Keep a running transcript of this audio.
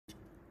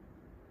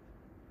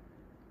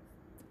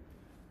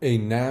A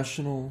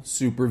national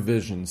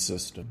supervision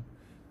system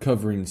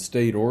covering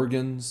state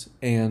organs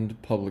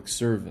and public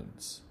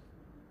servants.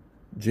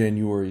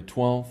 January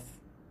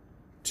 12th,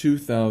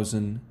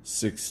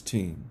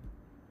 2016.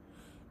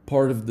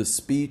 Part of the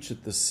speech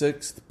at the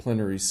 6th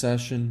plenary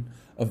session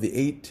of the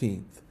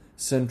 18th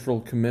Central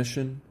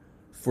Commission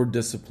for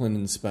Discipline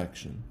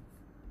Inspection.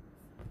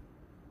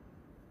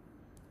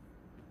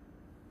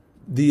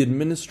 The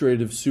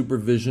administrative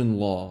supervision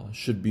law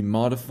should be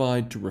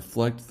modified to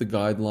reflect the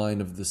guideline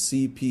of the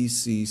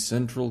CPC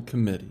Central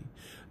Committee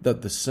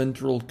that the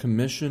Central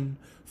Commission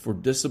for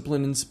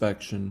Discipline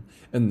Inspection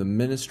and the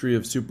Ministry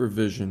of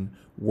Supervision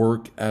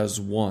work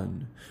as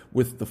one,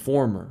 with the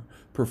former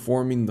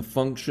performing the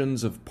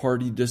functions of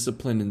party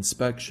discipline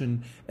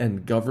inspection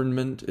and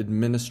government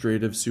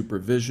administrative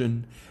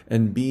supervision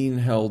and being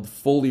held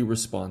fully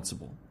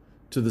responsible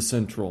to the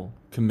Central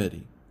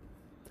Committee.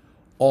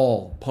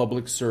 All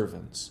public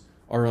servants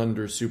are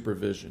under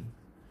supervision.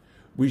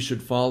 We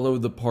should follow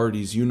the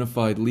party's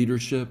unified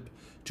leadership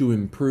to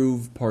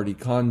improve party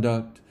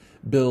conduct,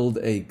 build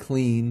a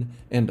clean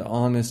and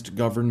honest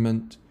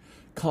government,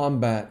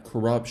 combat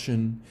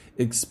corruption,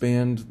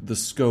 expand the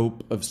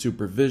scope of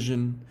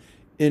supervision,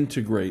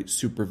 integrate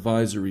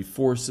supervisory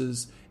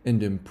forces,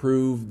 and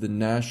improve the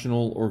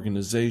national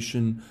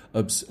organization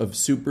of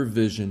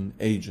supervision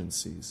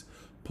agencies,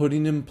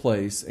 putting in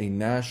place a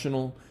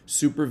national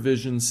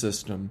supervision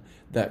system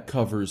that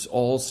covers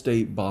all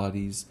state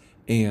bodies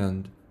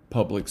and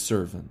public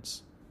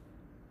servants.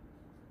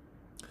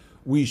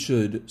 We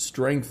should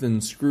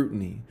strengthen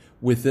scrutiny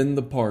within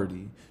the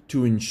party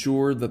to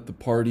ensure that the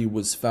party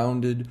was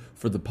founded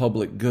for the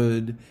public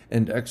good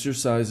and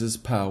exercises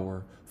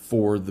power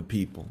for the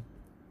people.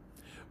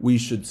 We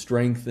should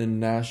strengthen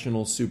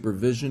national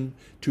supervision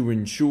to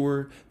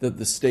ensure that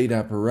the state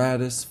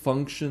apparatus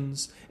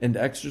functions and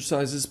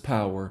exercises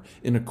power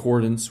in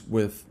accordance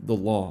with the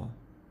law.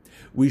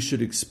 We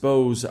should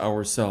expose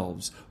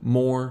ourselves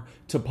more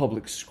to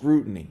public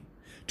scrutiny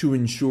to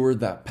ensure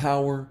that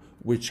power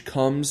which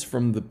comes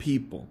from the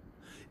people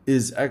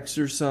is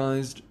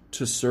exercised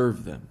to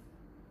serve them.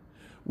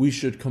 We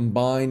should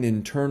combine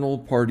internal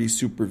party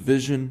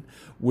supervision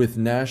with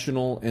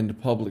national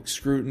and public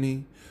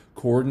scrutiny,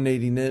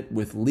 coordinating it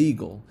with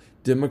legal,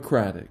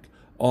 democratic,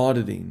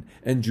 auditing,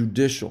 and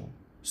judicial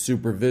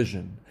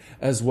supervision,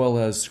 as well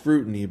as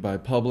scrutiny by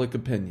public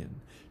opinion,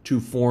 to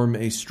form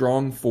a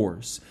strong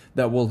force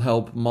that will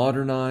help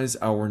modernize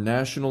our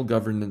national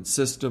governance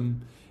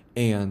system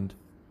and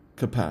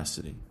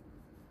capacity.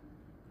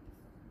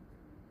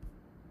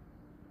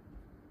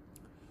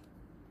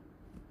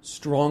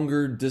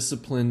 Stronger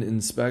discipline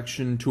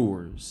inspection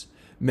tours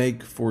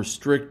make for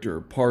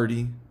stricter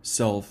party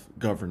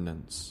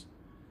self-governance.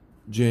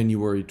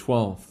 January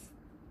 12th,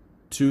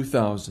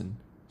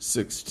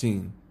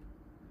 2016.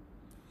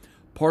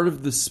 Part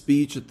of the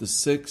speech at the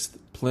 6th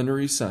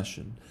plenary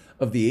session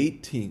of the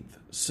 18th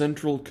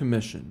Central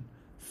Commission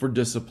for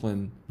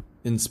Discipline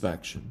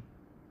Inspection.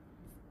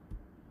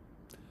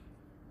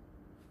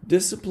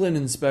 Discipline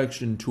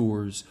inspection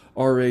tours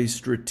are a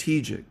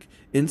strategic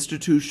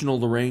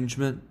institutional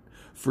arrangement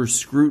for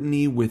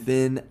scrutiny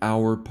within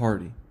our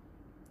party.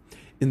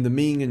 In the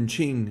Ming and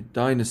Qing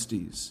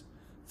dynasties,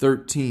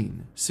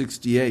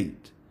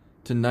 1368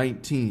 to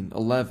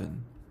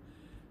 1911,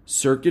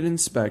 circuit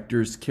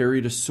inspectors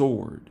carried a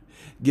sword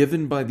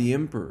given by the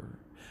emperor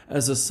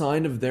as a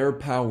sign of their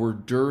power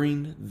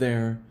during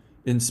their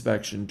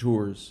inspection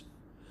tours.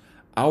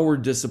 Our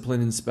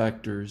discipline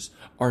inspectors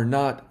are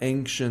not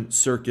ancient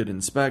circuit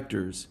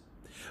inspectors,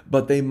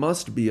 but they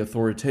must be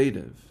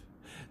authoritative.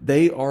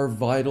 They are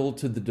vital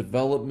to the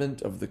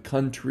development of the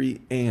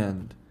country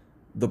and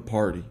the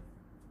party.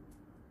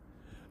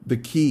 The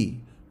key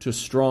to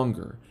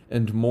stronger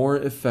and more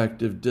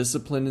effective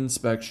discipline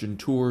inspection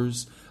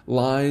tours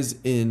lies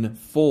in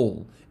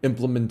full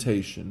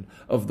implementation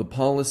of the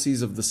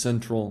policies of the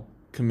Central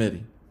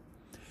Committee.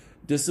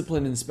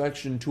 Discipline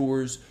inspection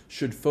tours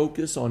should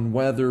focus on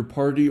whether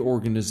party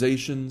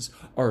organizations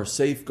are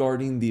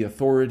safeguarding the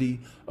authority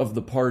of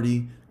the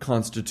party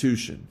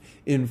constitution,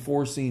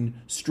 enforcing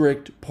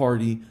strict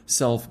party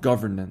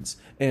self-governance,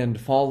 and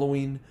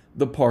following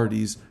the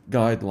party's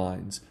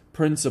guidelines,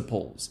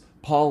 principles,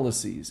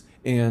 policies,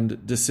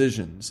 and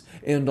decisions,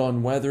 and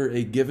on whether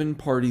a given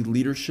party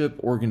leadership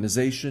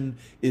organization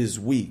is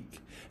weak,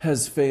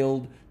 has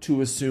failed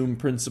to assume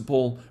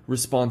principal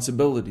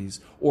responsibilities,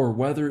 or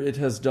whether it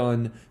has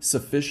done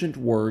sufficient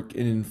work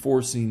in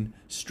enforcing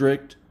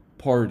strict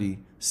party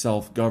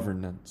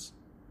self-governance.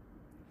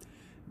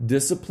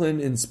 Discipline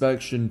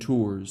inspection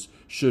tours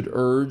should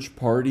urge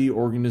party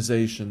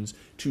organizations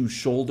to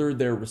shoulder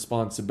their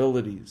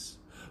responsibilities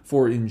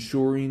for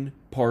ensuring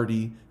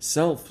party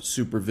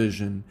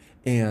self-supervision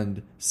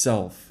and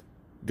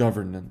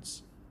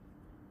self-governance.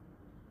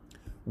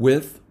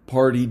 With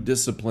party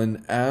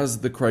discipline as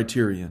the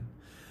criterion,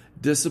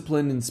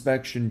 discipline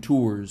inspection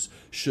tours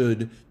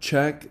should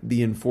check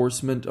the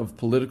enforcement of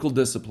political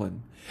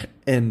discipline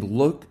and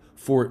look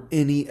for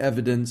any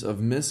evidence of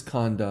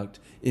misconduct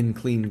in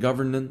clean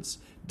governance,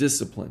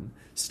 discipline,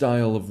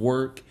 style of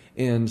work,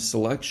 and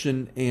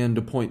selection and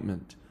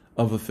appointment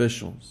of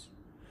officials.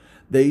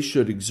 They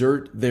should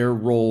exert their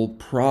role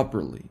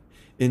properly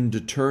in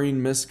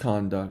deterring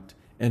misconduct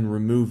and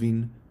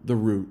removing the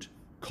root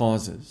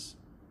causes.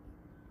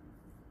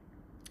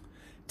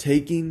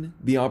 Taking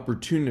the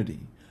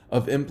opportunity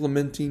of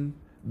implementing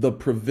the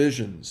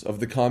provisions of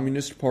the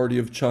Communist Party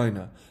of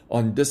China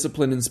on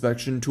discipline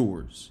inspection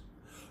tours,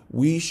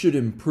 we should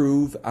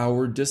improve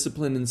our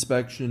discipline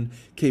inspection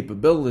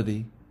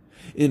capability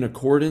in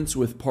accordance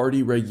with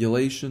party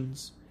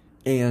regulations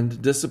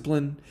and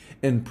discipline,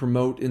 and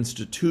promote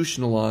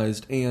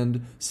institutionalized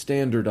and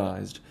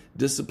standardized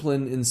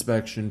discipline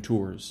inspection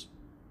tours.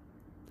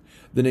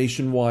 The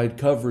nationwide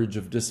coverage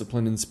of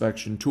discipline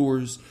inspection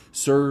tours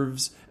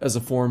serves as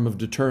a form of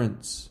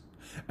deterrence.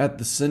 At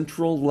the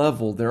central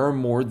level, there are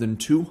more than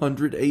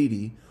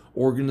 280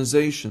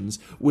 organizations,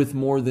 with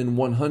more than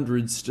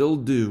 100 still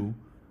due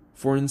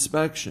for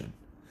inspection,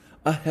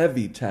 a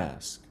heavy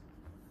task.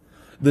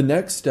 The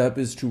next step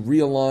is to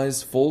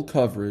realize full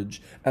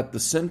coverage at the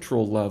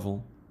central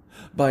level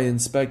by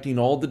inspecting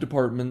all the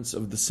departments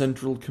of the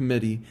Central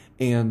Committee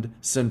and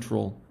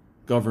central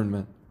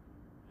government.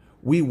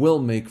 We will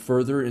make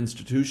further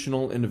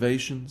institutional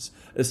innovations,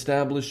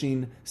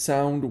 establishing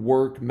sound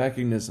work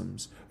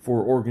mechanisms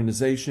for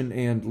organization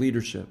and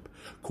leadership,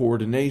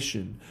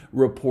 coordination,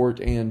 report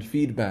and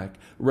feedback,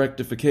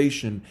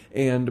 rectification,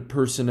 and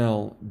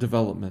personnel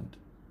development.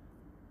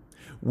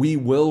 We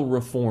will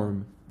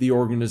reform the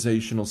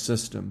organizational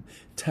system,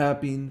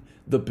 tapping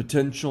the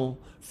potential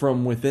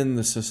from within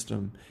the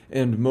system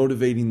and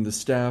motivating the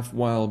staff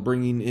while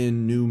bringing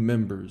in new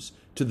members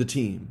to the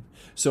team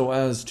so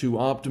as to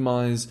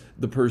optimize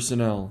the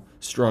personnel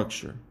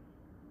structure.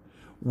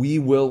 We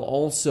will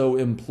also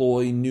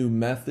employ new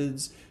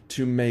methods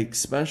to make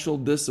special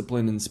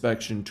discipline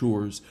inspection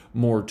tours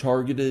more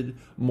targeted,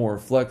 more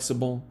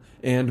flexible,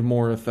 and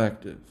more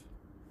effective.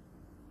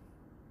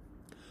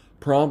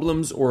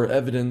 Problems or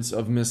evidence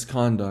of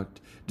misconduct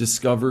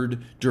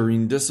discovered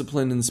during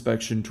discipline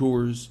inspection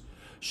tours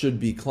should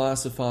be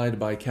classified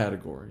by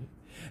category,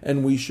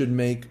 and we should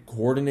make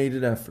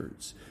coordinated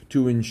efforts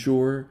to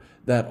ensure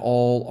that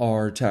all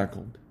are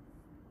tackled.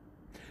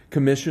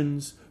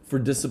 Commissions for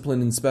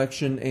discipline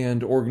inspection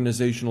and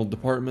organizational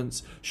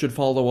departments should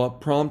follow up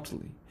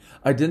promptly,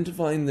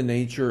 identifying the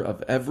nature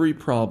of every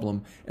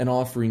problem and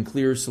offering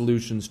clear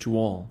solutions to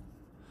all.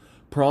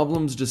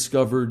 Problems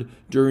discovered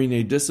during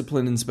a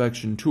discipline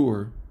inspection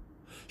tour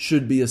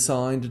should be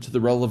assigned to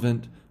the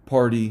relevant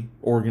party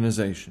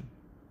organization.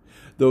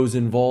 Those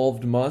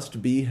involved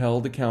must be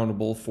held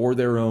accountable for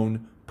their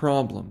own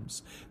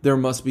problems. There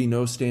must be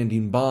no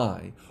standing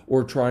by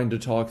or trying to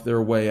talk their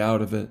way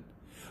out of it.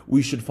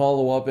 We should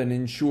follow up and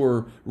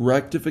ensure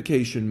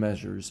rectification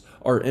measures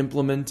are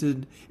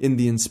implemented in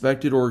the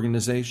inspected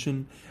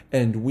organization,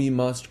 and we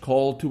must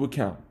call to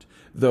account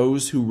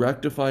those who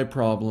rectify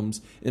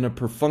problems in a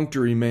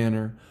perfunctory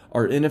manner,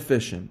 are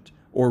inefficient,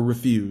 or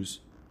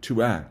refuse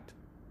to act.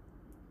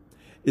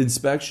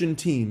 Inspection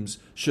teams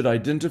should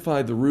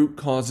identify the root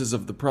causes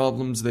of the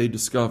problems they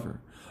discover,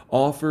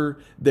 offer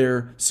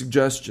their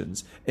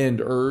suggestions, and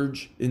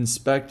urge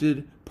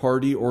inspected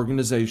party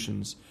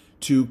organizations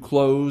to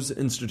close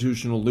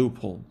institutional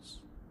loopholes.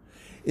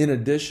 In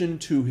addition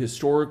to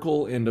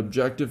historical and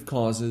objective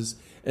causes,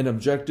 an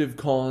objective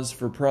cause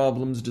for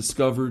problems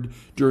discovered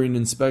during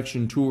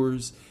inspection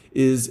tours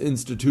is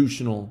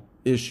institutional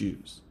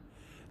issues.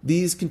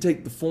 These can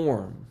take the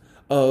form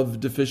of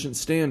deficient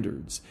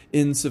standards,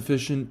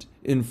 insufficient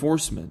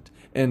enforcement,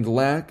 and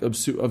lack of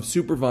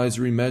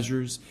supervisory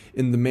measures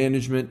in the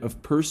management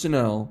of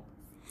personnel,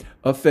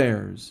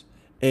 affairs,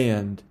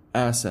 and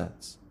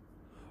assets.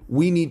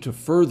 We need to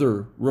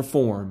further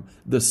reform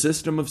the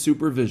system of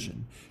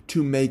supervision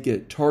to make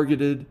it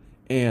targeted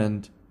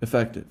and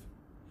effective.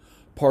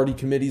 Party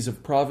committees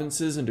of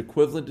provinces and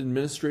equivalent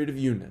administrative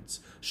units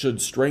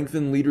should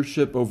strengthen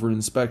leadership over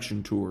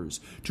inspection tours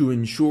to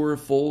ensure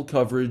full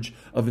coverage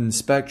of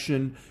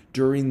inspection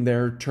during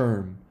their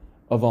term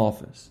of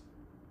office.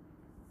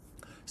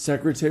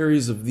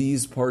 Secretaries of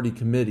these party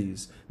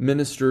committees,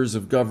 ministers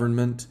of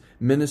government,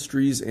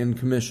 ministries and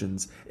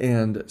commissions,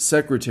 and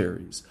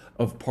secretaries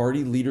of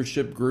party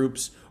leadership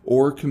groups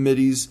or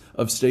committees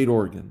of state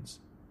organs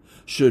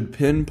should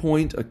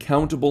pinpoint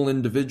accountable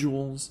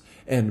individuals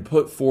and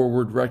put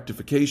forward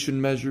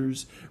rectification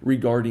measures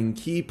regarding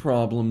key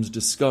problems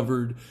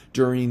discovered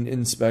during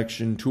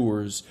inspection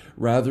tours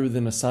rather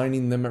than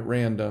assigning them at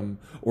random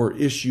or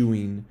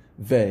issuing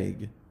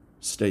vague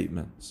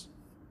statements.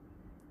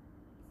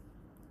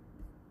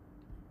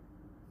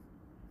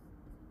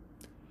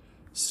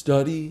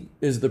 Study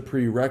is the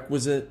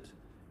prerequisite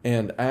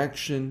and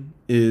action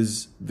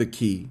is the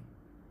key.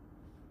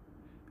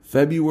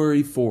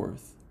 February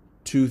 4th,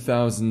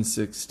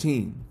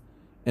 2016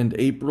 and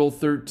April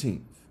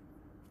 13th,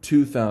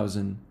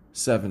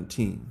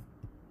 2017.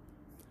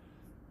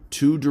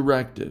 2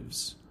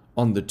 directives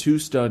on the 2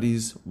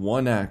 Studies,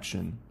 1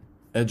 Action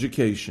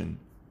education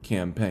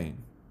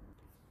campaign.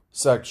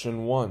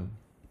 Section 1.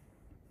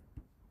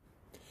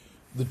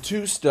 The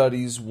 2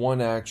 Studies,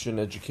 1 Action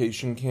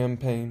education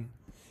campaign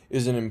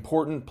is an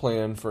important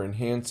plan for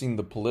enhancing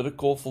the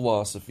political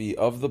philosophy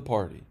of the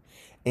party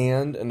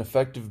and an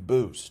effective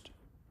boost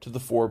to the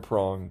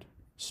 4-pronged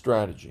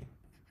strategy.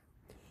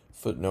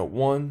 Footnote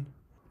 1.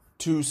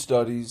 2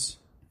 Studies,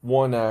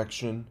 1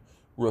 Action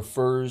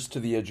refers to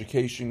the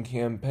education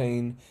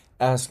campaign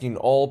asking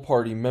all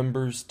party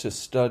members to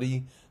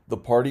study the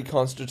party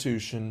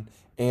constitution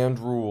and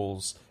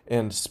rules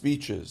and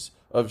speeches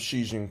of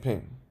Xi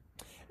Jinping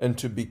and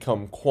to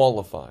become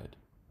qualified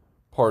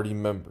party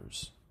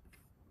members.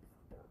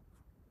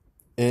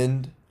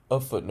 End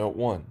of footnote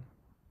 1.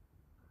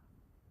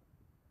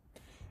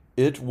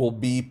 It will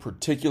be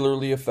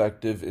particularly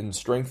effective in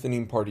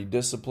strengthening party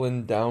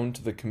discipline down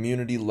to the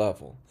community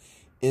level.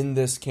 In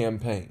this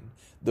campaign,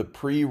 the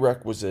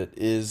prerequisite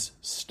is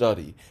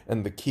study,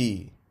 and the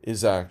key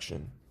is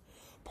action.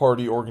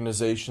 Party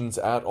organizations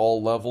at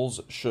all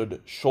levels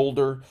should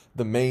shoulder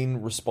the main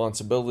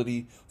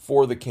responsibility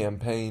for the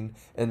campaign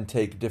and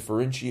take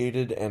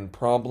differentiated and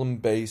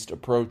problem-based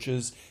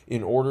approaches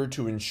in order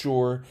to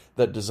ensure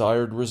that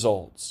desired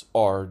results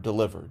are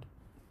delivered.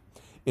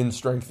 In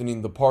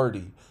strengthening the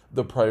party,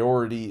 the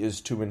priority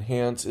is to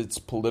enhance its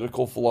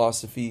political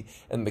philosophy,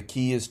 and the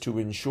key is to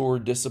ensure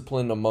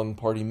discipline among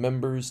party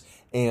members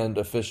and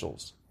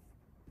officials.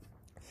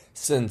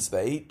 Since the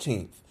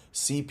 18th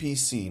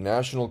CPC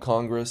National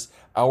Congress,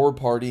 our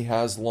party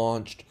has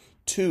launched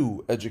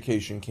 2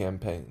 education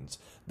campaigns,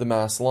 the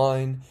Mass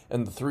Line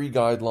and the 3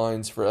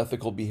 Guidelines for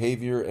Ethical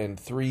Behavior and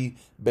 3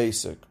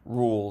 Basic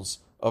Rules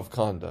of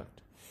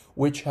Conduct,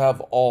 which have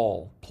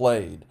all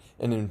played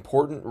an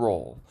important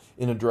role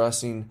in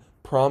addressing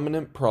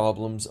prominent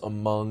problems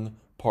among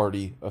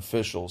party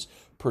officials,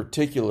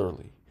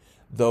 particularly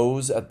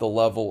those at the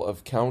level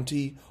of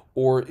county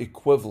or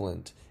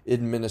equivalent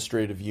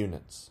administrative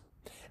units,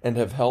 and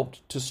have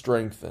helped to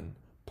strengthen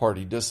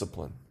party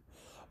discipline.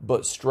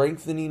 But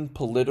strengthening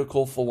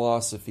political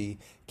philosophy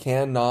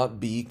cannot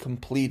be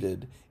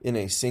completed in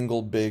a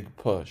single big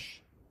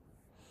push.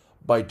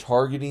 By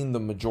targeting the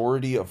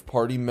majority of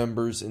party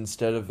members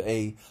instead of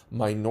a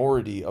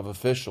minority of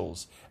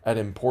officials at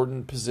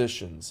important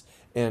positions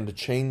and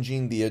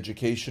changing the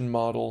education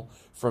model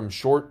from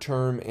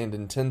short-term and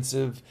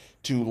intensive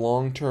to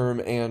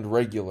long-term and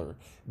regular,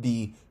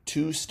 the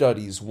 2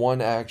 Studies,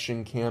 1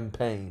 Action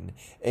campaign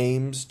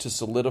aims to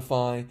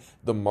solidify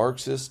the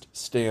Marxist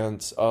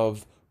stance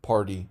of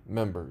party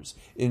members,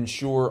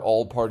 ensure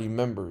all party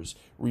members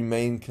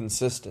remain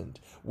consistent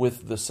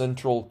with the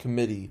Central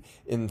Committee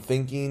in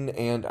thinking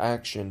and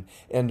action,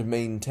 and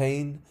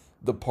maintain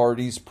the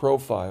party's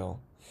profile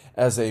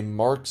as a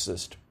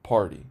Marxist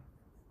party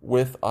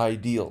with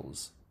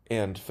ideals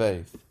and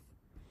faith.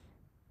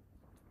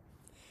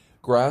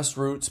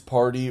 Grassroots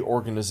party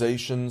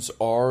organizations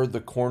are the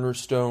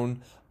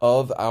cornerstone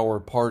of our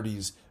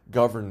party's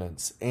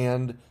governance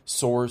and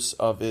source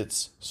of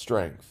its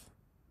strength.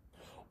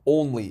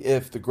 Only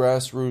if the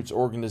grassroots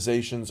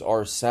organizations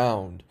are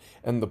sound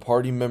and the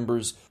party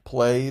members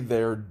play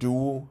their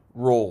dual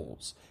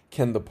roles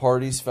can the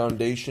party's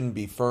foundation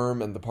be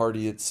firm and the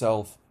party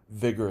itself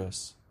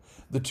vigorous.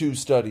 The 2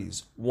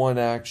 Studies, 1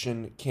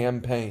 Action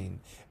campaign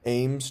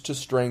aims to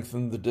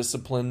strengthen the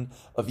discipline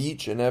of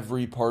each and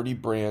every party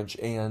branch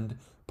and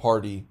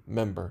party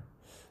member.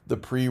 The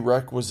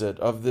prerequisite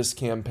of this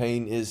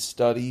campaign is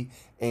study,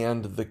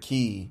 and the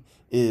key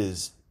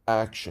is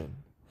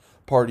action.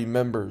 Party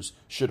members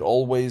should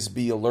always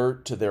be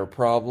alert to their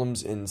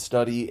problems in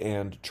study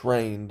and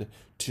trained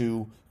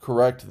to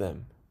correct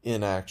them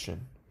in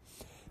action.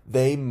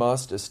 They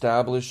must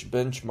establish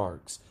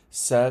benchmarks,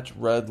 set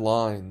red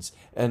lines,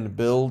 and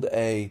build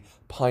a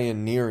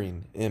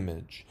pioneering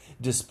image,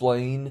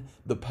 displaying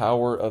the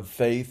power of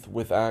faith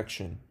with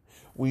action.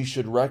 We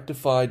should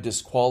rectify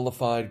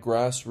disqualified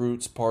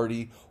grassroots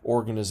party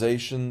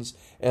organizations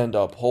and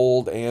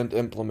uphold and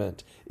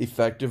implement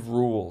effective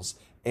rules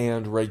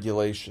and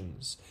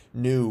regulations.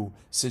 New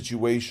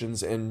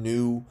situations and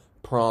new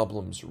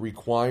problems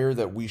require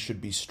that we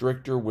should be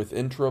stricter with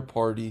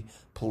intra-party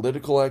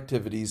political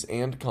activities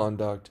and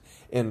conduct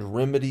and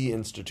remedy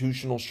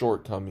institutional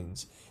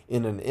shortcomings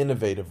in an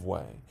innovative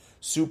way,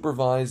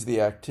 supervise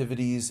the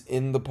activities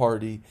in the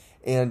party,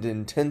 and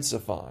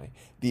intensify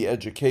the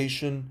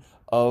education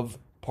of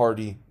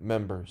party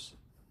members.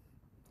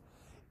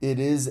 It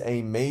is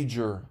a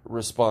major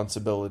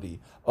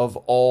responsibility of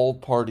all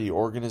party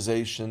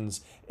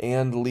organizations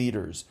and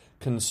leaders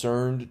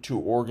concerned to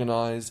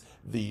organize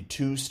the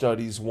 2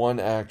 Studies, 1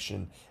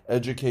 Action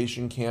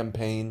education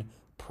campaign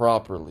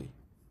properly.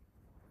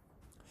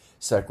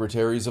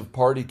 Secretaries of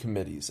party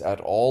committees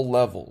at all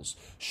levels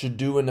should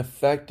do an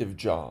effective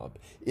job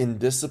in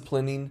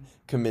disciplining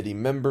committee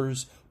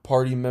members,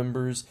 party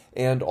members,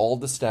 and all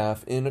the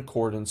staff in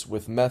accordance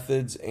with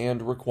methods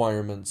and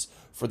requirements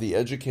for the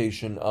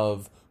education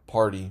of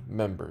party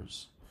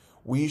members.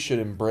 We should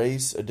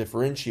embrace a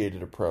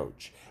differentiated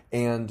approach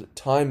and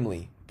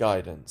timely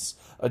guidance,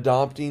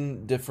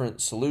 adopting different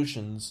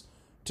solutions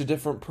to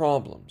different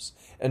problems,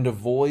 and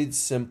avoid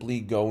simply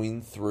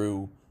going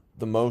through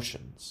the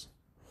motions.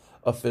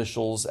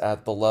 Officials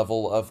at the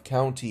level of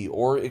county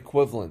or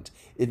equivalent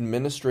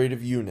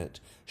administrative unit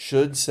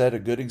should set a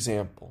good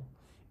example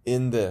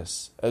in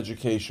this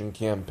education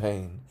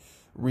campaign.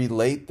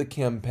 Relate the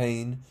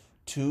campaign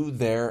to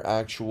their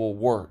actual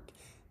work,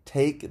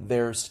 take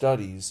their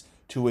studies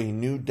to a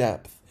new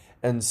depth,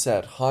 and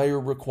set higher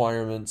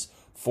requirements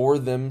for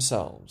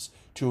themselves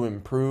to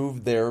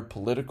improve their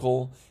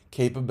political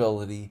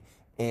capability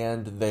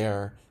and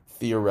their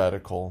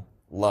theoretical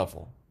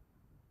level.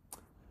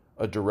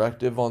 A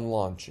directive on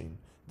launching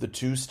the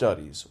 2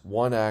 studies,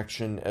 1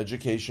 action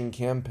education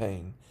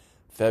campaign,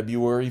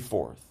 February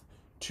 4th,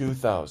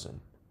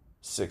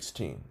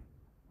 2016.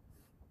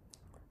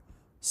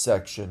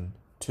 Section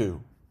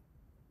 2.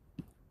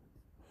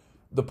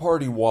 The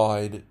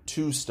party-wide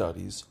 2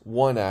 studies,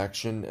 1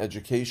 action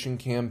education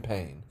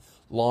campaign,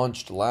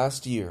 launched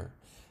last year,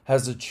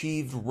 has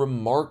achieved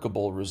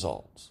remarkable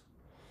results.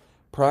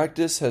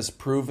 Practice has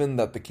proven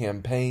that the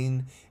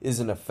campaign is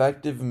an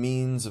effective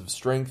means of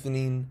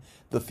strengthening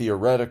the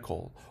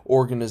theoretical,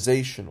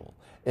 organizational,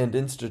 and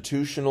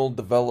institutional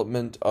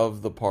development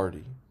of the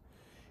party.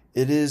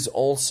 It is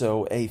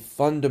also a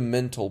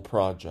fundamental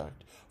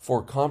project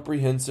for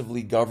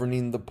comprehensively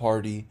governing the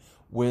party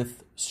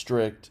with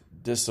strict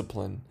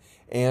discipline,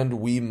 and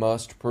we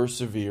must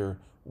persevere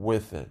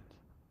with it.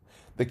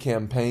 The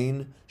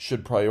campaign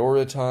should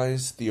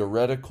prioritize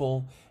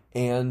theoretical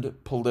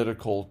and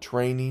political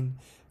training,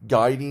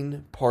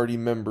 guiding party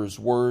members'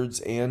 words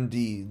and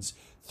deeds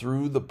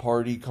through the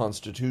party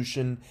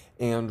constitution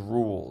and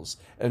rules,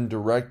 and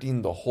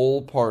directing the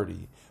whole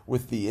party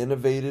with the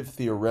innovative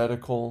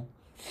theoretical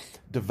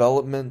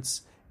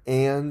developments,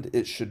 and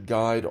it should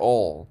guide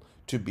all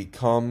to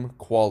become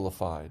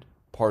qualified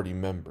party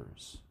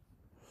members.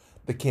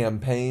 The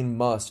campaign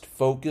must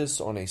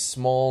focus on a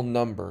small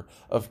number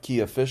of key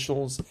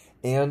officials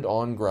and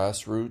on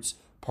grassroots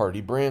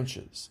party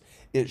branches.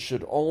 It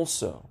should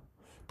also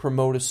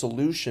promote a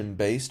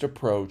solution-based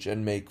approach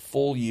and make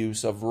full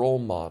use of role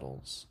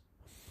models.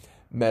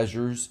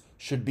 Measures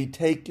should be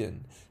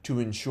taken to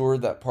ensure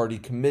that party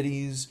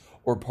committees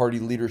or party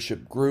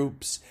leadership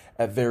groups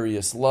at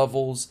various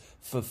levels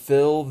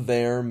fulfill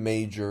their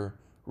major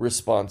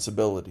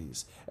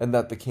responsibilities, and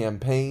that the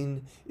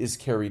campaign is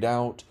carried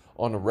out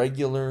on a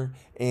regular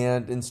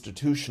and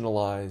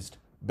institutionalized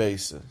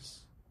basis.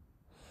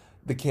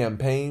 The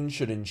campaign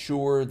should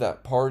ensure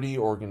that party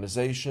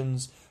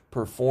organizations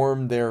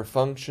perform their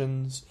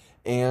functions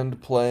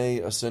and play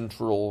a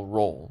central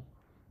role,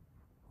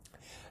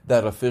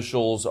 that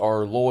officials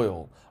are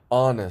loyal,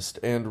 honest,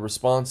 and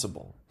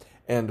responsible,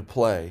 and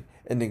play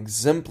an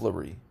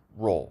exemplary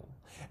role,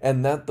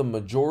 and that the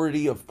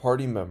majority of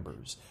party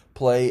members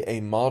play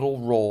a model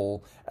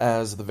role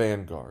as the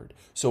vanguard,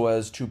 so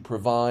as to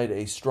provide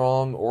a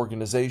strong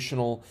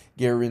organizational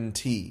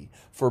guarantee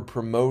for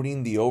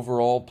promoting the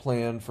overall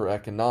plan for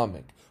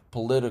economic,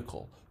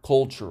 political,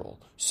 cultural,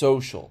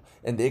 social,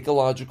 and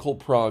ecological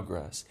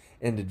progress,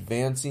 and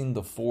advancing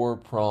the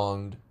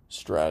 4-pronged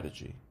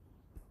strategy.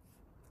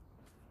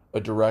 A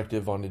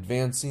directive on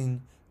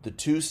advancing the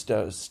 2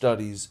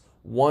 studies,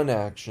 1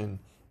 action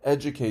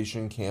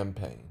education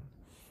campaign,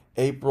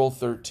 April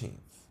 13th,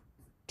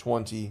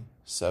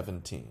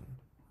 2017.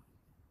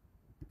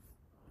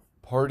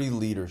 Party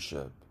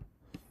leadership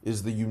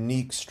is the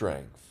unique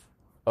strength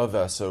of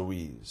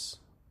SOEs.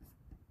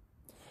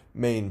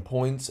 Main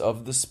points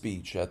of the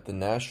speech at the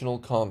National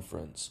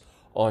Conference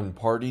on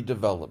Party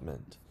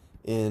Development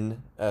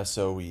in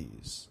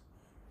SOEs,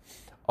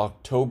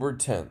 October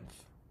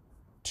 10th,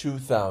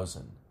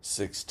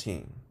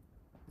 2016.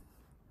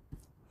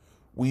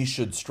 We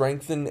should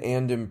strengthen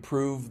and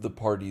improve the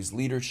party's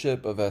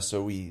leadership of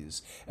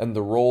SOEs and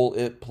the role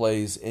it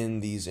plays in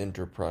these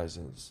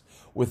enterprises,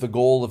 with the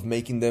goal of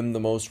making them the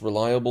most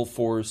reliable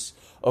force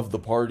of the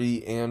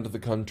party and the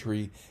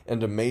country,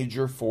 and a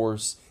major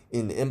force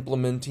in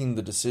implementing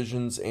the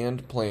decisions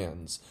and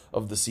plans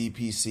of the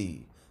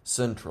CPC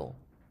Central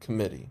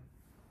Committee.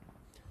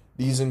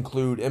 These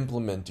include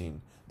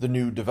implementing the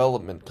new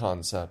development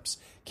concepts,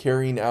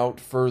 carrying out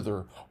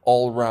further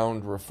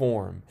all-round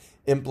reform,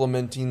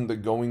 implementing the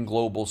Going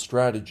Global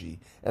strategy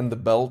and the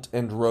Belt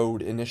and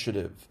Road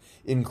Initiative,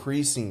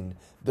 increasing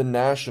the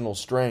national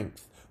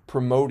strength,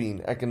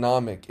 promoting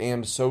economic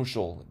and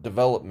social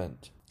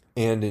development,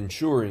 and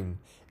ensuring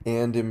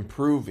and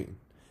improving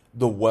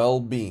the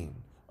well-being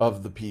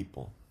of the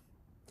people.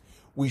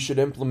 We should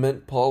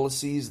implement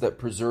policies that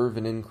preserve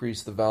and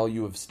increase the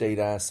value of state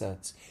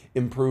assets,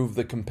 improve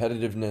the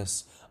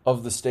competitiveness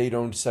of the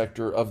state-owned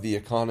sector of the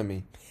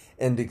economy,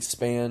 and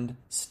expand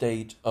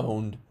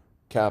state-owned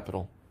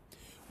capital.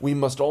 We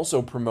must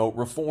also promote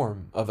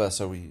reform of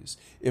SOEs,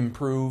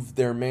 improve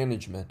their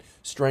management,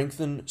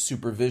 strengthen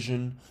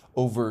supervision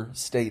over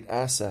state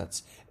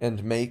assets,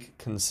 and make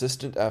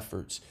consistent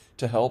efforts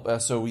to help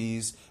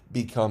SOEs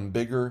become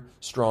bigger,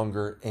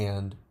 stronger,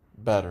 and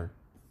better.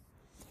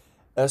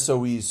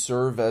 SOEs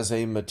serve as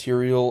a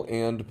material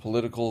and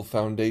political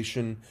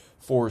foundation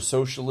for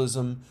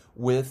socialism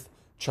with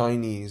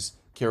Chinese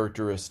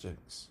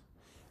characteristics.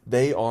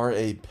 They are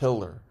a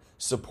pillar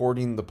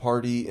supporting the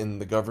party in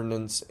the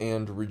governance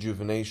and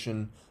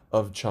rejuvenation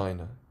of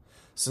China.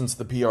 Since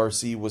the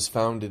PRC was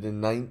founded in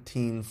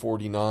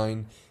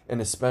 1949, and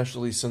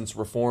especially since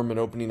reform and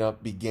opening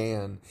up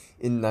began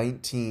in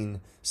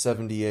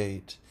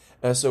 1978,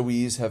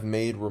 SOEs have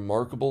made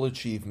remarkable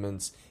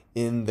achievements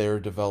in their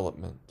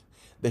development.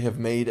 They have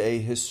made a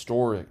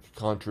historic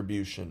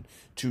contribution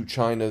to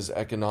China's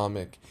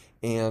economic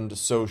and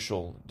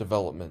social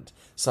development,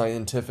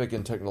 scientific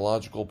and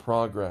technological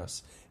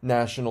progress,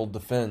 national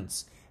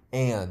defense,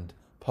 and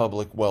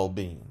public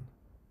well-being.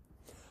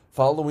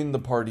 Following the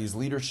party's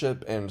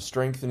leadership and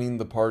strengthening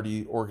the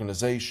party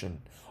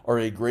organization are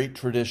a great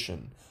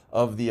tradition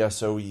of the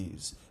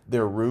SOEs,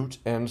 their root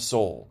and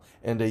soul,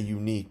 and a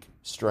unique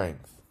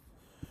strength.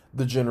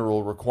 The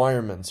general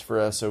requirements for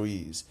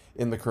SOEs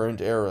in the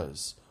current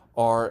eras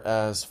are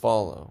as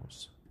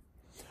follows: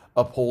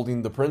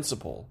 upholding the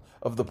principle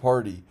of the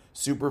party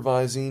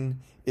supervising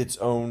its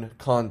own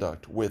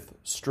conduct with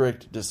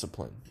strict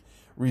discipline,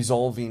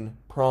 resolving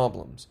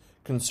problems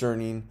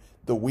concerning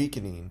the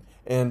weakening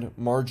and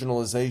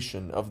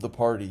marginalization of the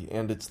party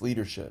and its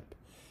leadership,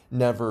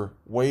 never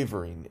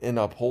wavering in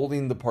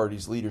upholding the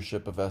party's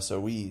leadership of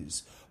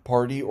SOEs,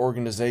 party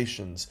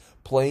organizations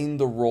playing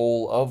the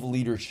role of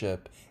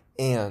leadership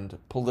and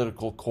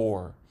political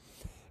core,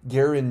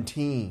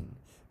 guaranteeing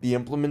the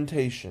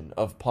implementation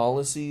of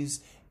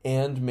policies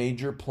and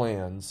major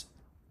plans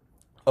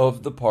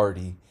of the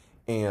party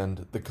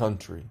and the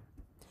country,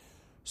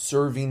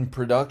 serving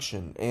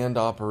production and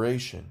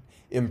operation,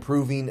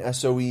 improving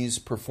SOE's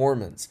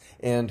performance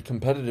and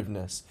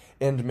competitiveness,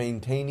 and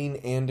maintaining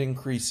and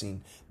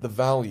increasing the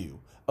value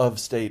of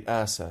state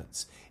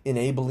assets,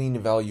 enabling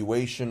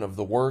evaluation of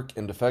the work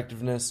and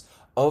effectiveness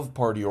of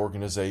party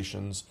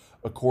organizations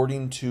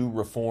according to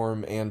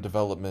reform and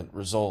development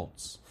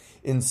results,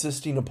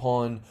 insisting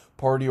upon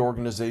party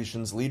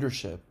organizations'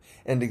 leadership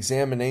and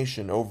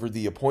examination over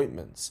the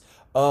appointments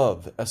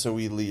of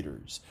SOE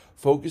leaders,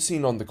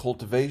 focusing on the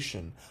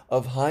cultivation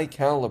of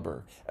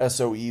high-caliber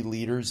SOE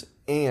leaders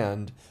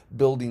and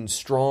building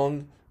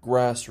strong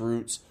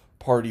grassroots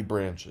party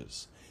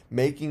branches,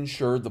 making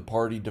sure the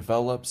party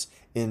develops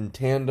in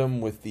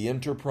tandem with the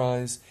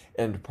enterprise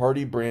and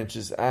party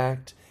branches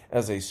act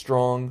as a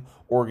strong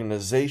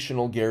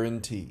organizational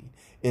guarantee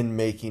in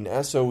making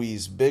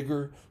SOEs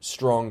bigger,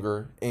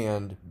 stronger,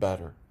 and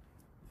better.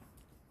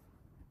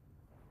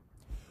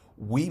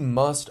 We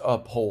must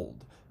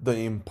uphold the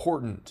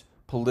important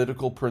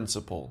political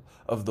principle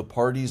of the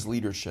party's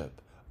leadership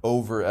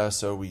over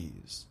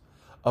SOEs.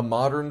 A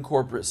modern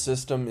corporate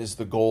system is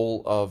the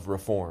goal of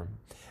reform.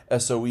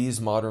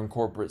 SOE's modern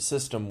corporate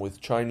system with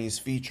Chinese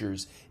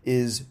features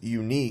is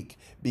unique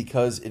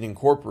because it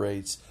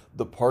incorporates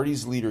the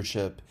party's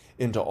leadership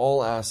into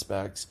all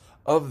aspects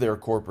of their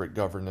corporate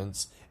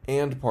governance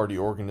and party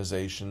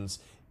organizations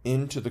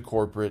into the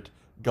corporate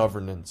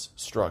governance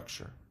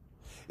structure.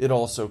 It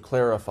also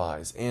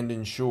clarifies and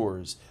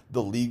ensures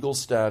the legal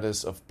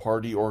status of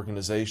party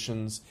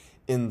organizations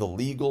in the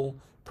legal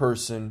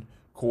person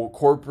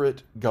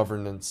corporate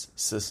governance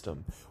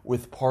system,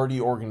 with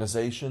party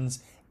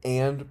organizations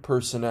and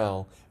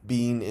personnel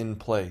being in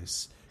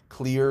place,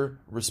 clear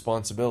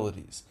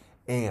responsibilities,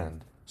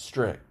 and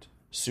strict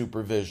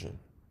supervision.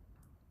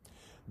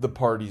 The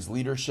party's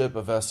leadership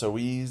of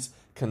SOEs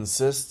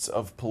consists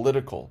of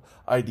political,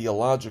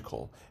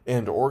 ideological,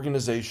 and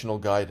organizational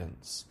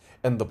guidance,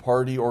 and the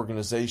party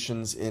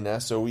organizations in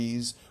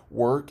SOEs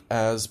work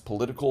as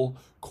political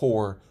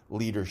core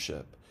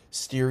leadership,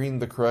 steering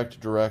the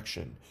correct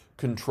direction,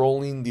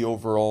 controlling the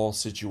overall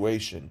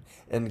situation,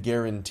 and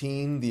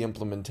guaranteeing the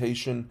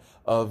implementation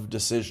of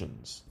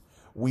decisions.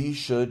 We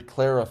should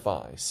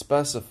clarify,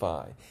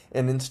 specify,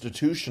 and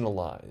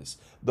institutionalize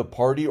the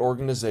party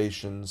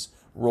organization's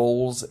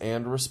roles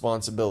and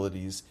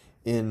responsibilities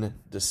in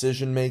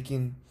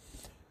decision-making,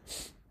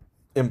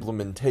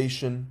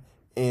 implementation,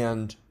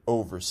 and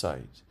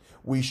oversight.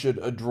 We should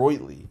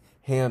adroitly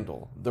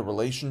handle the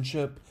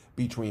relationship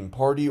between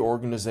party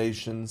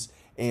organizations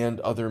and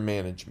other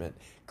management,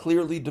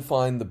 clearly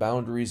define the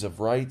boundaries of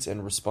rights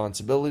and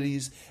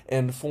responsibilities,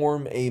 and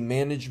form a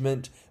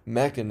management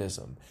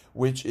mechanism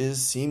which is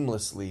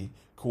seamlessly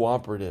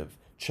cooperative,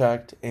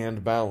 checked,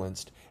 and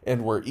balanced,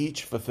 and where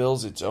each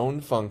fulfills its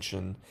own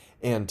function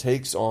and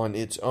takes on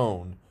its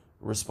own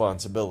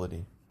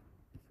responsibility.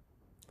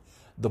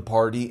 The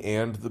party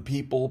and the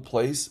people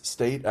place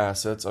state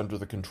assets under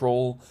the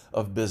control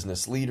of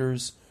business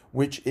leaders,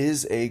 which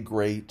is a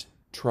great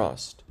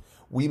trust.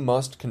 We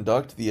must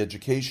conduct the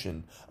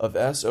education of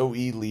SOE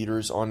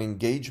leaders on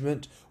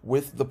engagement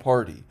with the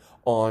party,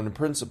 on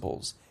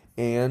principles,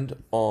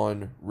 and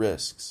on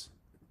risks.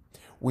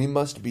 We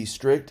must be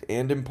strict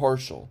and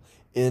impartial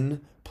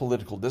in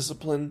political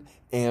discipline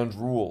and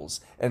rules,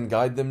 and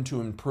guide them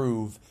to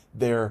improve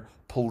their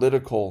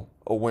political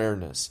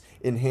awareness,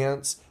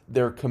 enhance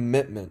their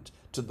commitment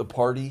to the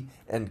party,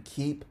 and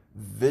keep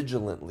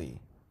vigilantly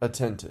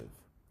attentive.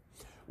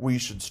 We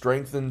should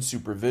strengthen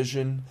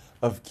supervision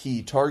of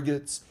key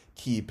targets,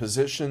 key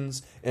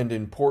positions, and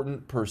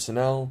important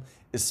personnel,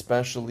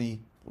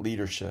 especially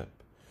leadership.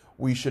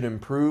 We should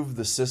improve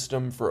the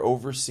system for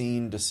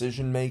overseeing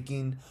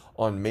decision-making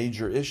on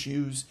major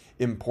issues,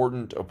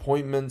 important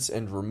appointments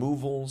and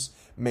removals,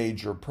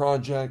 major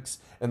projects,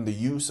 and the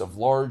use of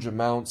large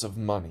amounts of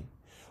money.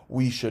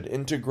 We should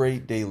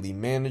integrate daily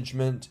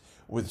management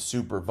with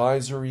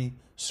supervisory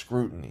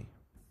scrutiny.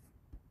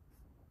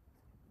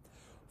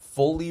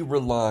 Fully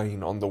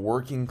relying on the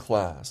working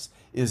class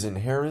is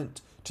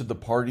inherent to the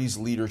party's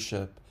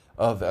leadership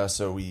of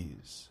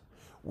SOEs.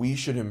 We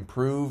should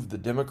improve the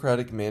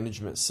democratic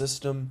management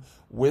system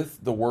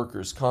with the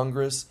Workers'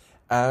 Congress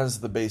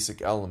as the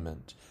basic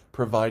element,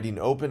 providing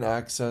open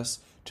access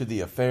to the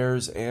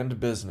affairs and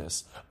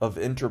business of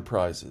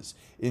enterprises,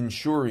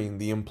 ensuring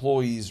the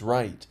employees'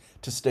 right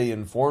to stay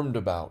informed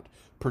about,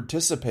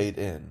 participate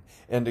in,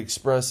 and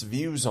express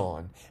views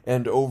on,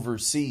 and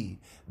oversee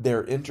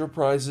their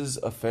enterprises'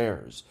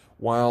 affairs,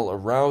 while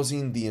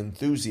arousing the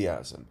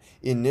enthusiasm,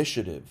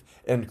 initiative,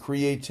 and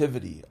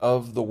creativity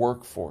of the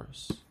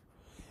workforce.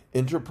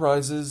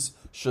 Enterprises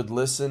should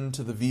listen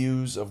to the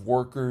views of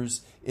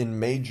workers in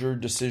major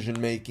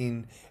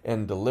decision-making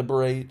and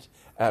deliberate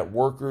at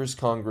workers'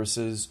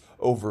 congresses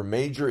over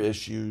major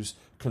issues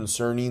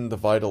concerning the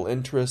vital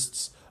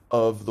interests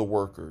of the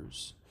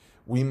workers.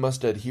 We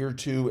must adhere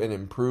to and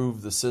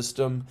improve the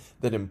system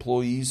that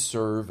employees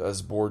serve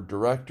as board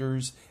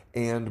directors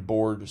and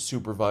board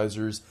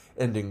supervisors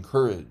and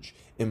encourage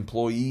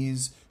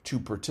employees to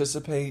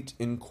participate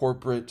in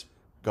corporate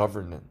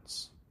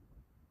governance.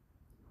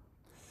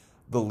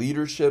 The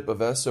leadership of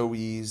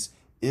SOEs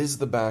is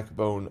the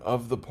backbone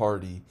of the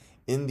party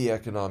in the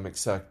economic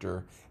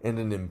sector and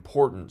an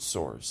important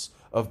source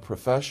of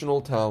professional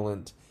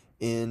talent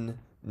in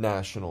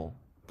national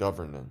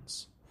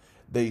governance.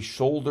 They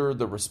shoulder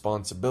the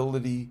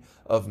responsibility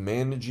of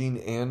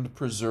managing and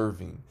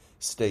preserving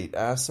state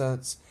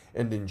assets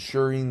and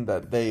ensuring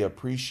that they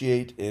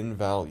appreciate in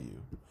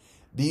value.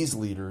 These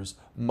leaders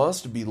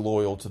must be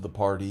loyal to the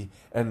party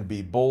and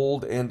be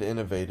bold and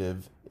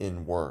innovative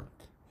in work.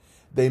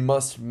 They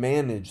must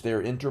manage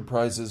their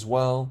enterprises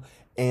well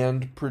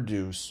and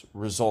produce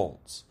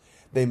results.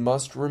 They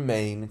must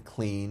remain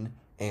clean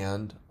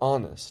and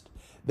honest.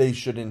 They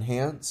should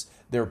enhance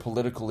their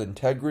political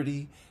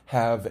integrity,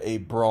 have a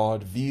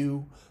broad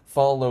view,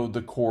 follow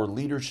the core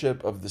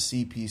leadership of the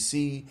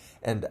CPC,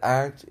 and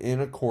act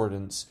in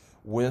accordance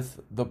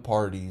with the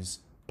party's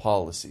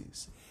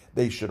policies.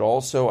 They should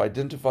also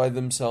identify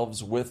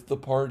themselves with the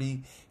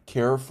party,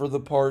 care for the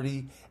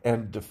party,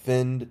 and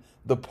defend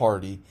the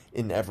party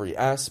in every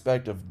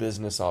aspect of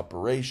business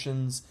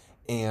operations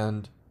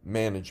and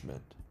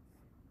management.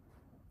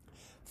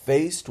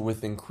 Faced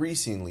with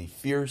increasingly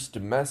fierce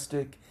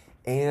domestic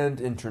and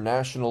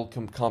international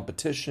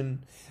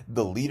competition,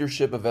 the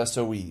leadership of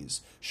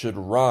SOEs should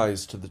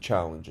rise to the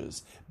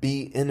challenges,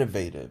 be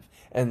innovative,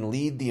 and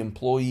lead the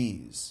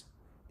employees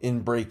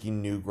in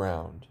breaking new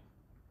ground.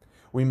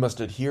 We must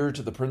adhere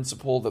to the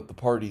principle that the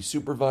party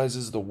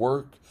supervises the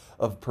work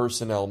of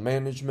personnel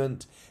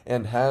management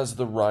and has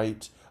the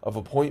right of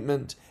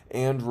appointment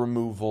and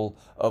removal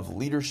of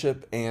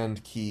leadership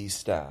and key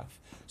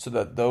staff, so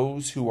that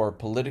those who are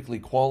politically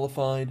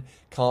qualified,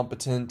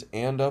 competent,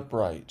 and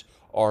upright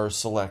are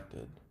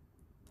selected.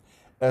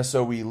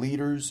 SOE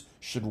leaders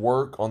should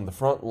work on the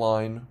front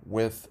line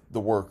with the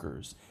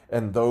workers,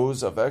 and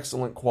those of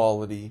excellent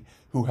quality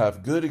who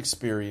have good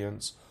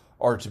experience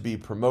are to be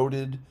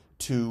promoted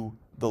to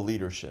the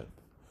leadership.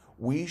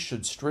 We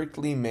should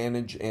strictly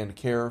manage and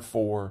care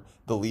for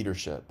the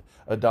leadership,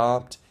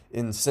 adopt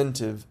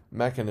incentive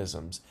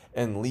mechanisms,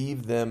 and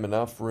leave them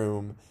enough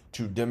room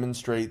to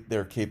demonstrate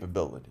their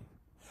capability.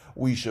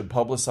 We should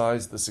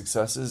publicize the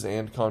successes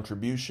and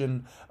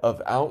contribution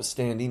of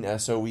outstanding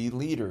SOE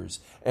leaders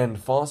and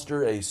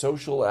foster a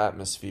social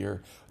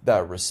atmosphere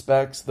that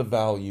respects the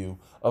value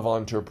of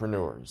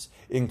entrepreneurs,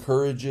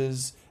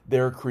 encourages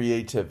their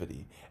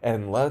creativity,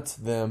 and lets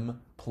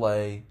them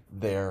play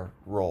their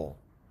role.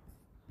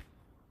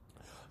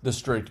 The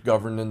strict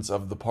governance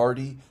of the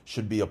party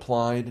should be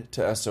applied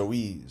to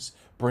SOEs,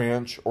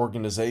 branch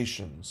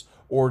organizations,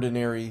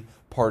 ordinary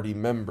party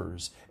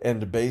members,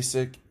 and the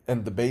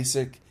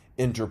basic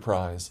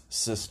enterprise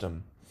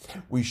system.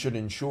 We should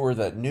ensure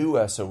that new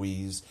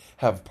SOEs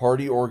have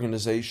party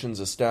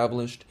organizations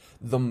established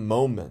the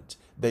moment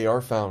they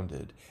are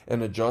founded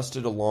and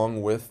adjusted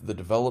along with the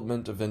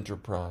development of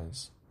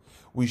enterprise.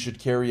 We should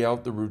carry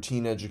out the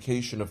routine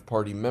education of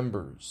party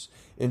members.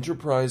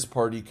 Enterprise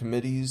party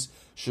committees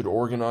should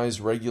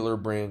organize regular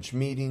branch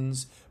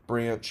meetings,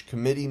 branch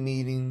committee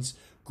meetings,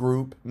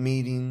 group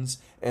meetings,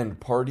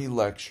 and party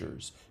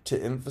lectures to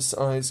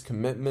emphasize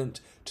commitment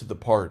to the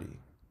party.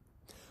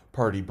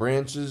 Party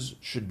branches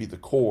should be the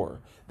core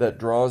that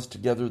draws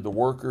together the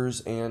workers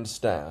and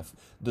staff,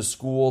 the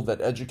school that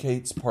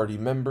educates party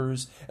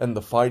members, and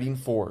the fighting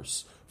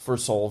force for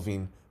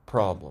solving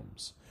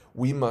problems.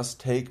 We must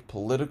take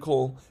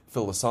political,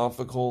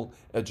 philosophical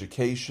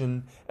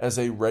education as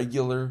a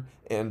regular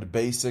and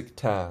basic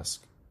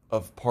task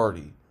of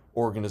party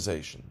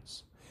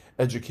organizations.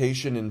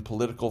 Education in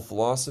political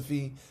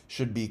philosophy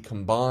should be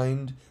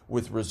combined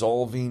with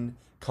resolving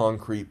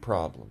concrete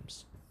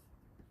problems.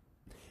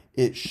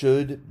 It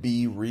should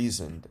be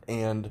reasoned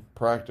and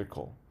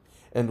practical,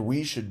 and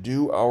we should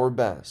do our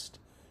best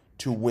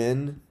to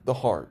win the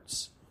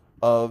hearts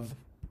of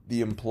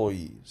the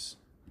employees.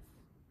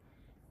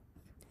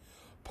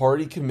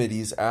 Party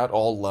committees at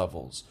all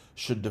levels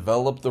should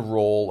develop the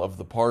role of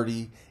the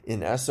party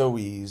in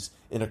SOEs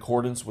in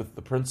accordance with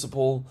the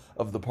principle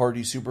of the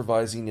party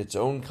supervising its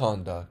own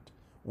conduct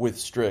with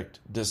strict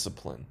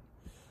discipline.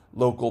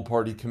 Local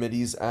party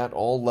committees at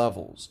all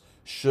levels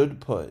should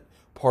put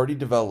party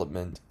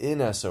development in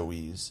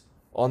SOEs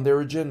on their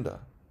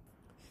agenda.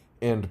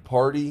 And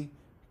party,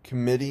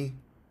 committee,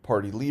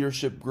 party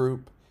leadership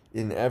group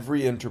in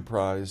every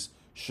enterprise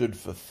should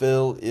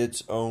fulfill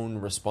its own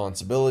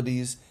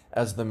responsibilities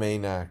as the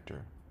main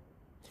actor.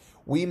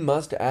 We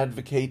must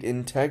advocate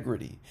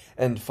integrity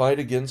and fight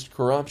against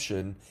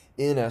corruption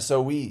in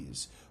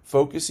SOEs,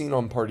 focusing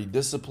on party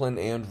discipline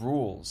and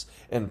rules,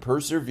 and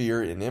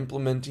persevere in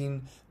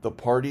implementing the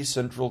Party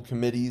Central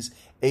Committee's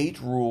 8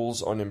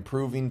 rules on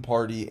improving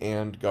party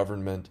and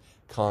government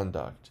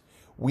conduct.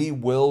 We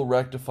will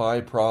rectify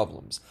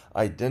problems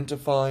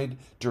identified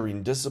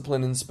during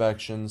discipline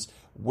inspections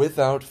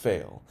without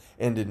fail,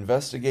 and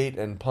investigate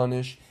and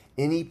punish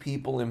any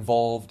people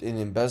involved in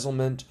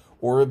embezzlement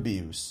or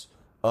abuse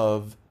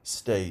of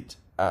state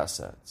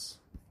assets.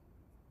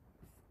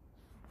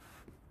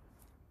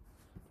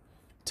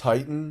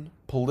 Tighten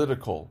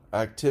political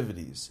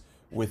activities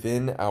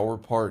within our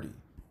party.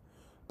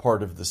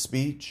 Part of the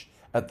speech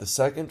at the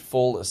second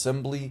full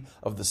assembly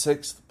of the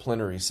 6th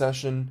plenary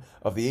session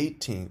of the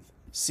 18th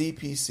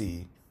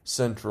CPC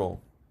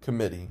Central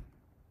Committee.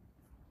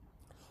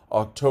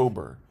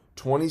 October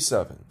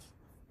 27th,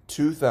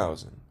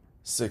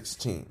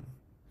 2016.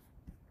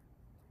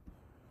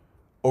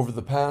 Over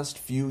the past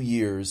few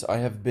years, I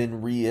have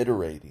been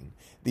reiterating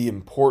the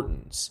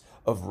importance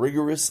of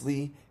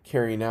rigorously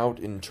carrying out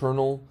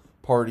internal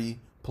party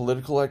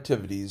political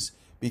activities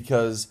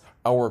because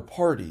our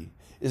party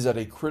is at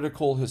a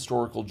critical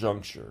historical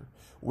juncture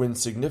when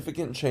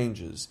significant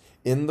changes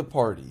in the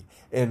party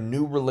and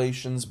new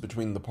relations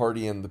between the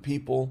party and the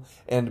people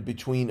and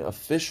between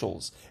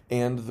officials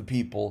and the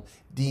people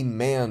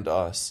demand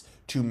us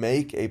to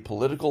make a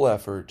political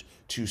effort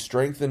to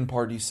strengthen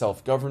party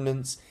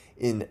self-governance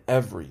in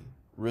every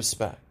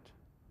respect.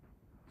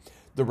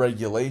 The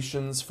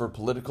regulations for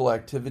political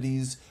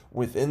activities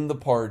within the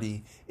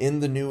party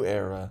in the new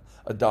era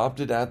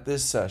adopted at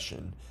this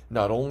session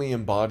not only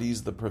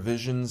embodies the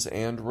provisions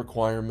and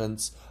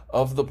requirements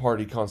of the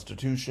party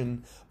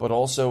constitution, but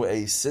also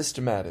a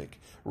systematic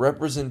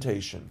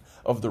representation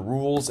of the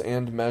rules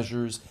and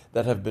measures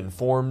that have been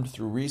formed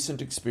through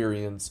recent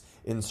experience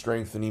in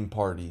strengthening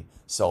party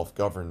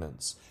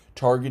self-governance,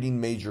 targeting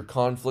major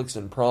conflicts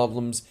and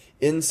problems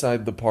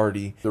inside the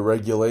party. The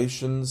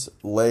regulations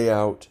lay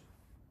out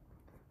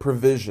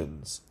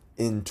provisions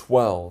in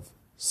 12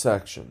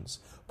 sections,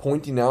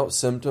 pointing out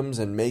symptoms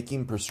and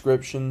making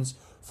prescriptions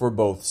for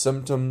both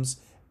symptoms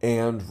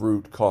and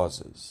root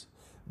causes.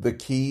 The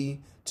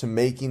key to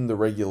making the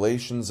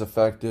regulations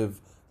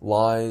effective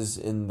lies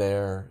in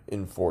their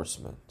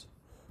enforcement.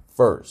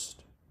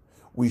 First,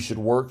 we should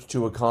work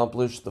to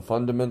accomplish the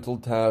fundamental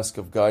task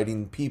of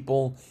guiding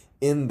people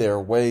in their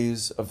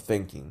ways of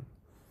thinking.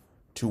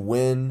 To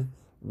win,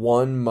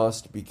 one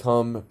must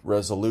become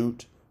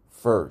resolute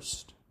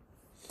first.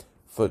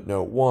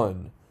 Footnote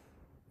 1.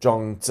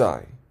 Zhang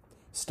Zai,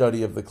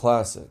 Study of the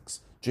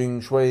Classics,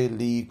 Jing Shui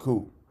Li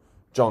Ku.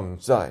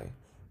 Zhang Zai,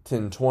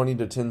 1020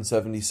 to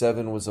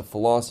 1077, was a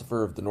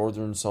philosopher of the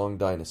Northern Song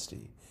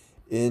dynasty.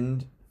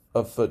 End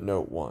of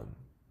footnote 1.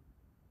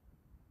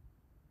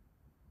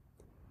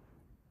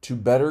 To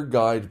better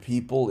guide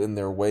people in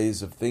their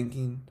ways of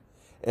thinking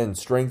and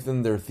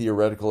strengthen their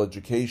theoretical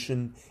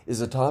education is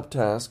a top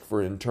task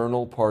for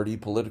internal party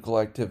political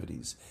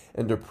activities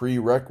and a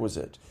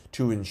prerequisite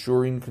to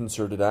ensuring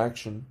concerted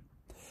action.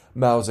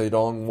 Mao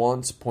Zedong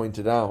once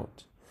pointed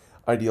out,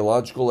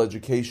 ideological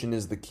education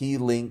is the key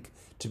link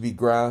to be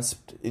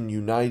grasped in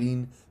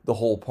uniting the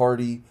whole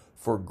party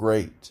for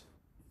great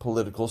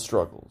political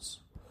struggles.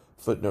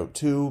 Footnote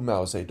 2,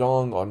 Mao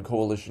Zedong on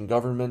Coalition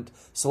Government,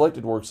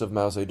 Selected Works of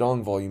Mao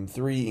Zedong, Volume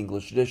 3,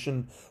 English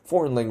Edition,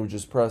 Foreign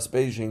Languages Press,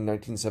 Beijing,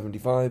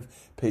 1975,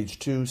 page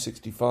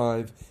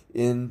 265,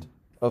 end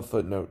of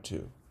footnote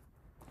 2.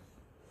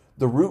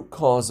 The root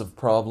cause of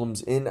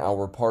problems in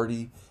our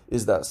party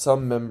is that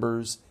some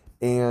members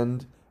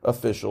and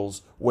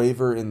officials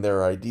waver in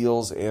their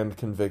ideals and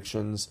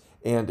convictions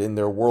and in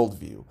their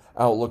worldview,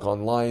 outlook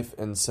on life,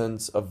 and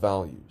sense of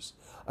values.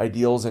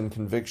 Ideals and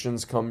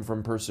convictions come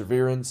from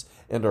perseverance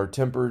and are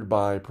tempered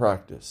by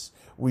practice.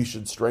 We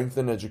should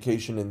strengthen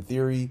education in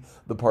theory,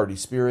 the party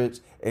spirit,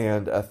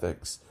 and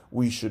ethics.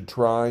 We should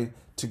try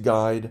to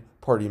guide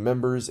party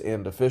members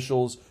and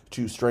officials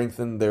to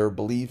strengthen their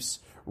beliefs,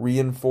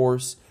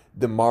 reinforce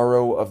the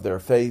marrow of their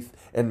faith,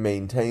 and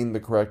maintain the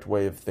correct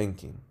way of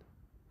thinking.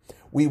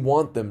 We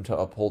want them to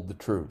uphold the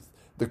truth,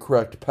 the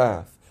correct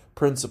path,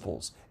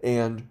 principles,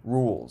 and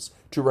rules,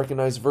 to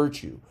recognize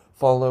virtue,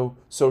 follow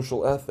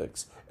social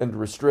ethics, and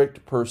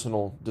restrict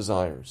personal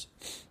desires.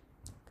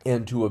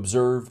 and to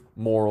observe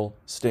moral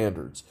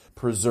standards,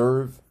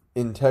 preserve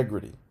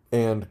integrity,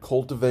 and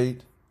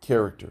cultivate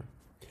character.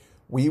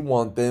 We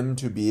want them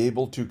to be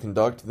able to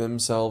conduct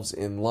themselves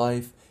in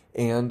life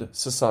and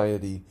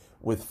society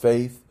with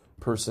faith,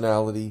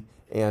 personality,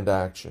 and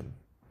action.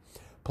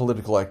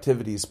 Political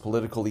activities,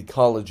 political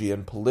ecology,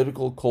 and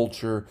political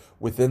culture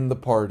within the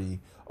party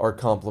are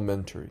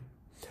complementary.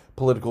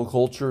 Political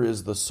culture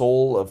is the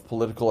soul of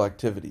political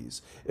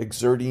activities,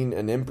 exerting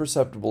an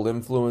imperceptible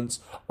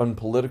influence on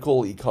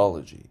political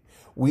ecology.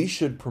 We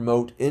should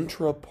promote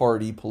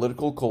intra-party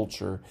political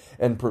culture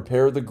and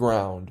prepare the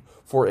ground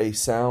for a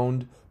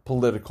sound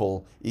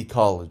political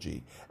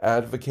ecology,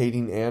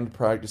 advocating and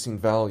practicing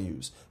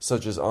values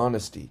such as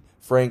honesty,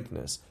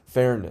 frankness,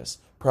 fairness,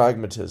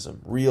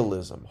 pragmatism,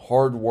 realism,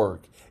 hard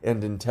work,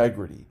 and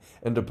integrity,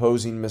 and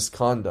opposing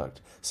misconduct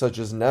such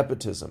as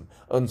nepotism,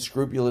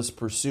 unscrupulous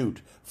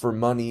pursuit for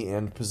money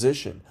and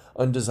position,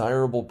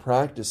 undesirable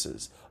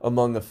practices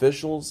among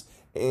officials,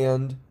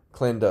 and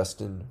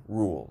clandestine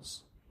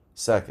rules.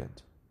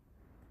 Second,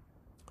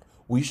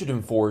 we should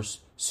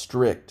enforce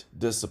strict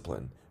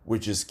discipline,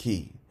 which is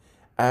key.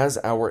 As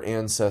our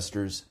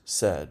ancestors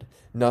said,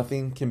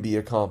 nothing can be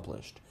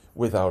accomplished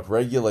without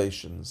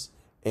regulations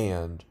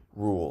and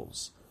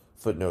rules.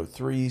 Footnote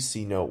 3,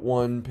 see Note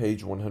 1,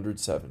 page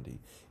 170.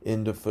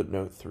 End of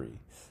footnote 3.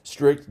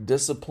 Strict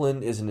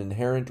discipline is an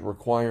inherent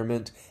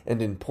requirement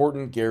and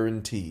important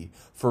guarantee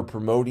for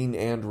promoting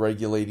and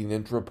regulating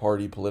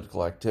intra-party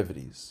political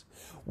activities.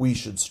 We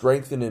should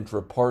strengthen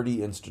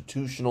intra-party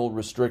institutional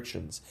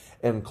restrictions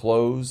and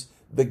close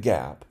the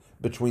gap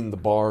between the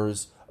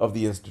bars of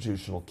the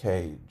institutional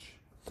cage.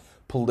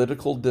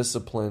 Political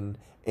discipline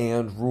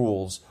and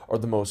rules are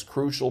the most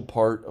crucial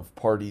part of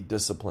party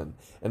discipline,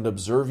 and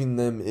observing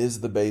them is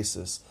the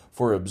basis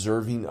for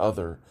observing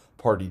other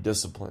party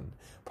discipline.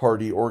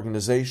 Party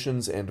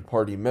organizations and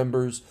party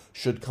members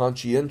should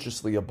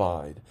conscientiously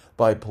abide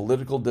by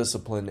political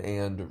discipline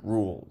and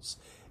rules,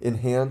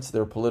 enhance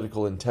their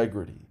political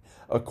integrity,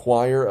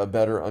 acquire a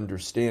better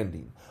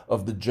understanding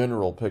of the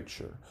general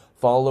picture,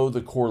 follow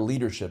the core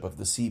leadership of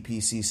the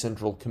CPC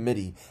Central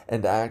Committee,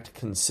 and act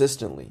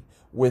consistently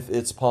with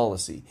its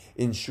policy,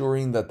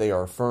 ensuring that they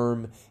are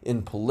firm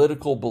in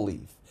political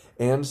belief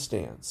and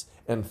stance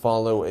and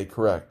follow a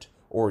correct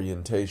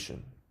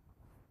orientation.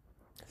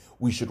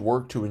 We should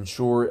work to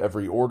ensure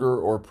every order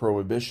or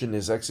prohibition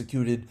is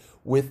executed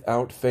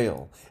without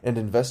fail and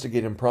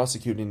investigate and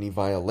prosecute any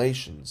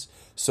violations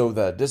so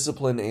that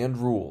discipline and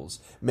rules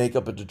make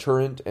up a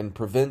deterrent and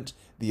prevent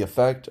the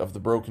effect of the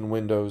broken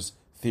windows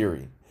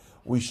theory.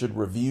 We should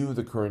review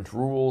the current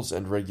rules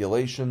and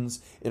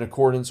regulations in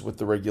accordance with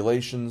the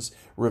regulations,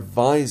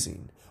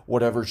 revising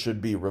whatever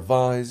should be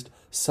revised,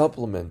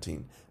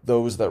 supplementing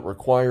those that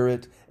require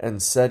it,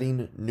 and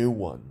setting new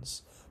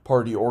ones.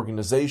 Party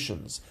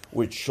organizations,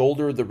 which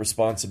shoulder the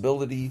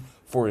responsibility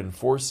for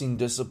enforcing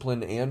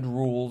discipline and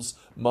rules,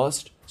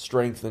 must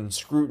strengthen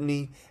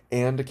scrutiny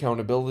and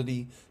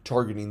accountability,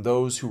 targeting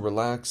those who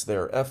relax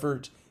their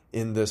effort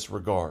in this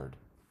regard.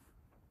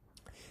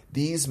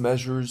 These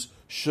measures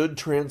should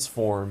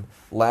transform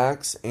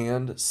lax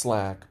and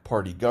slack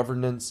party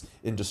governance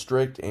into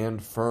strict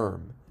and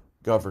firm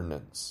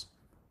governance.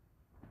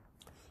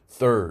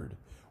 Third,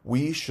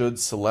 we should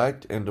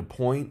select and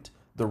appoint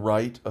the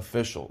right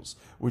officials,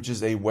 which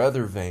is a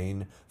weather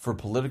vane for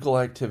political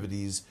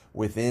activities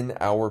within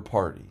our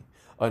party.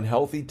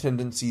 Unhealthy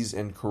tendencies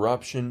and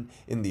corruption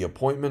in the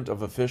appointment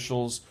of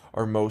officials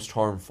are most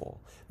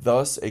harmful.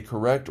 Thus, a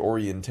correct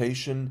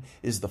orientation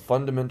is the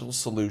fundamental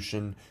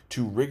solution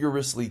to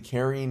rigorously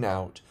carrying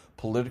out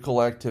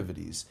political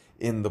activities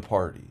in the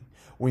party.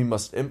 We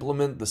must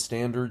implement the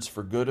standards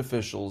for good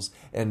officials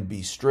and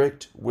be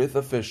strict with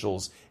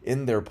officials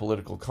in their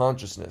political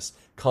consciousness,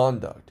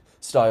 conduct,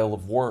 style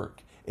of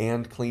work,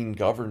 and clean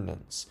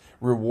governance,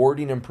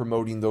 rewarding and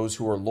promoting those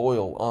who are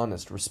loyal,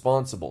 honest,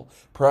 responsible,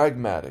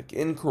 pragmatic,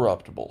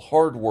 incorruptible,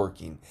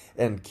 hardworking,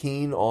 and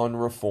keen on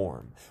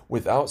reform,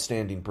 with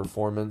outstanding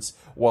performance,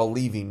 while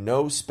leaving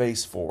no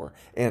space for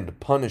and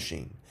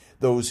punishing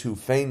those who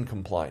feign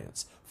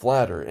compliance,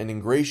 flatter and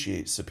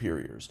ingratiate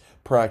superiors,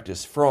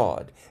 practice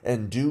fraud,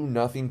 and do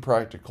nothing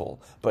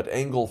practical but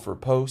angle for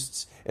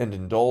posts and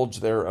indulge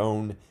their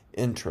own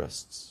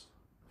interests.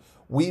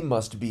 We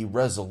must be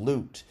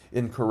resolute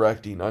in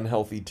correcting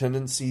unhealthy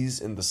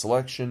tendencies in the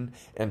selection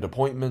and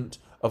appointment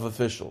of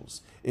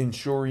officials,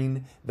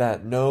 ensuring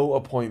that no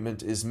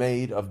appointment is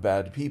made of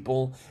bad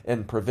people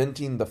and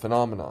preventing the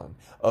phenomenon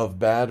of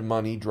bad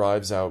money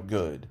drives out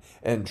good,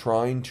 and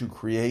trying to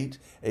create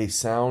a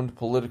sound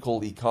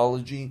political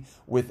ecology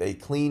with a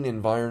clean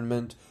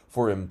environment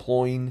for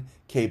employing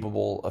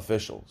capable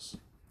officials.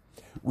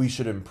 We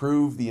should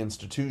improve the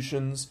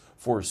institutions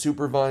for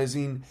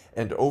supervising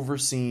and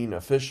overseeing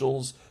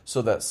officials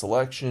so that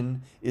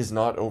selection is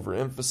not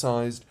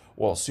overemphasized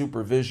while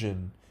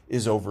supervision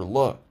is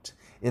overlooked.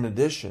 In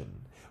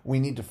addition, we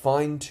need to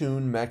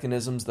fine-tune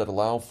mechanisms that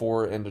allow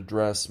for and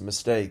address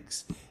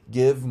mistakes,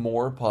 give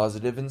more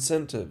positive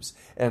incentives,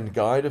 and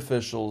guide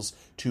officials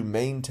to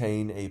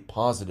maintain a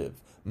positive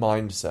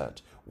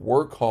mindset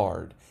work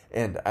hard,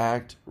 and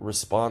act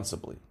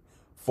responsibly.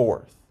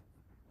 Fourth,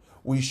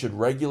 we should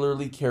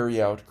regularly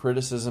carry out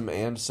criticism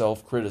and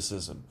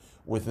self-criticism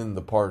within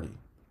the party.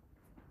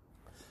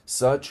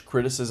 Such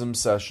criticism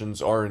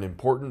sessions are an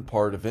important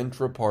part of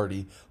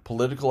intra-party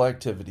political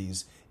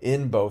activities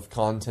in both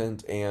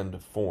content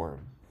and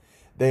form.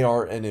 They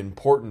are an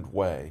important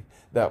way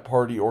that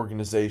party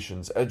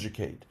organizations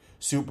educate,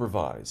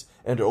 supervise,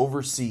 and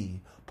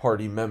oversee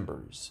party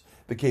members.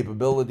 The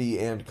capability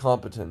and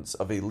competence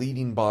of a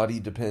leading body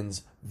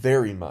depends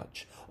very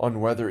much on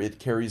whether it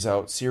carries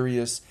out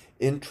serious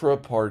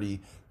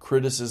intra-party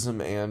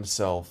criticism and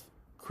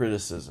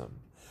self-criticism.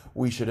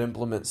 We should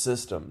implement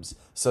systems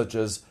such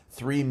as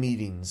 3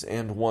 meetings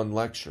and 1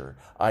 lecture,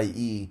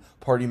 i.e.,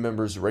 party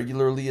members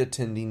regularly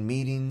attending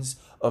meetings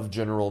of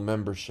general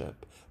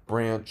membership,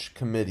 branch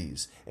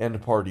committees,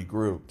 and party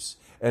groups,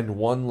 and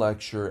 1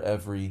 lecture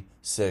every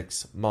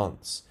 6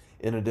 months,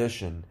 in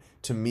addition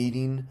to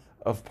meeting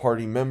of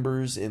party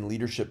members in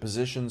leadership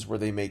positions where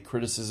they make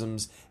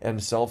criticisms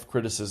and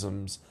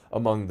self-criticisms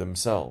among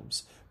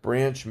themselves,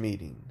 branch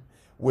meeting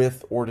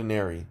with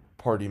ordinary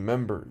party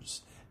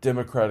members,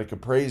 democratic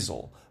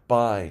appraisal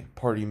by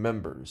party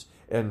members,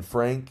 and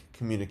frank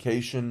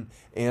communication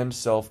and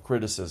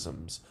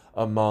self-criticisms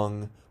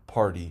among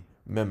party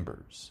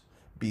members.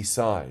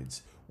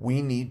 Besides,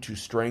 we need to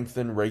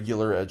strengthen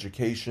regular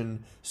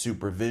education,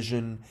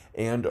 supervision,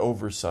 and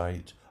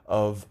oversight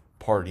of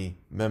party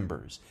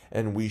members,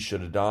 and we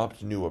should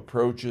adopt new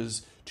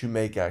approaches to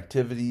make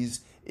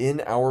activities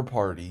in our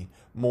party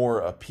more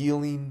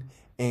appealing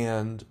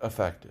and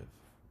effective.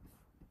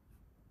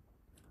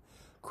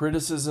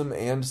 Criticism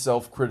and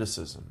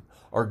self-criticism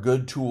are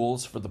good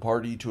tools for the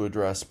party to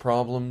address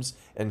problems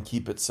and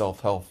keep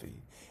itself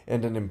healthy,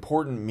 and an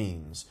important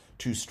means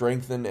to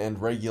strengthen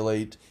and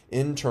regulate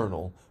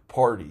internal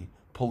party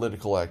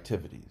political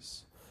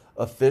activities.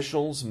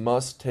 Officials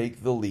must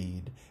take the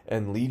lead,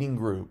 and leading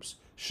groups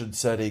should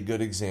set a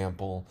good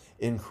example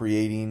in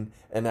creating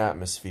an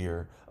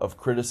atmosphere of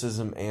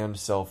criticism and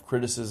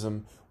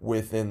self-criticism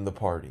within the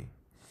party.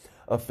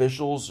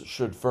 Officials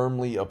should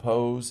firmly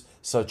oppose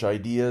such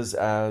ideas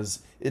as,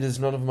 "it is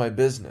none of my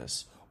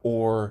business,"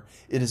 or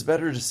 "it is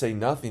better to say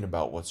nothing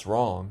about what's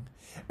wrong,"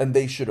 and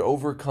they should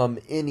overcome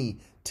any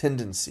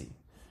tendency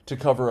to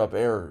cover up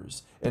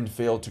errors and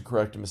fail to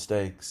correct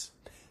mistakes.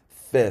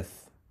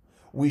 Fifth,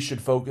 we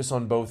should focus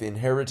on both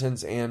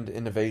inheritance and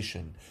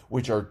innovation,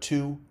 which are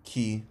 2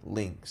 key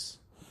links.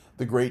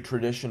 The great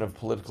tradition of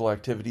political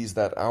activities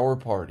that our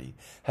party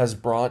has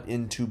brought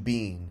into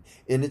being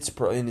in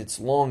its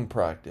long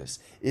practice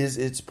is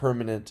its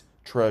permanent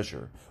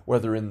treasure,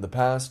 whether in the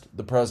past,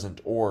 the present,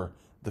 or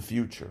the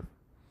future.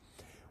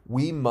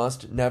 We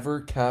must never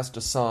cast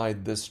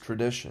aside this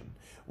tradition,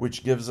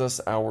 which gives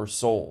us our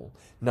soul,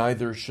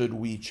 neither should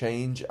we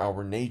change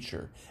our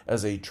nature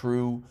as a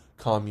true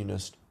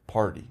communist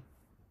party.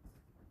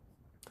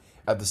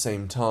 At the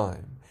same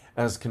time,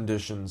 as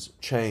conditions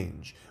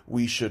change,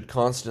 we should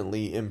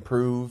constantly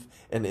improve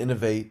and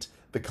innovate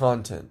the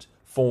content,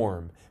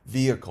 form,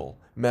 vehicle,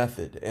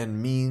 method,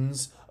 and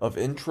means of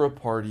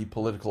intra-party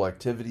political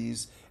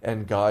activities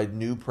and guide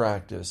new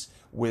practice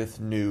with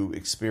new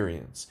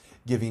experience,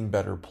 giving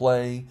better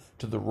play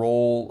to the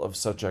role of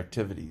such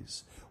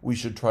activities. We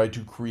should try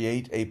to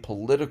create a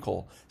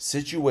political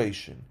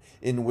situation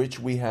in which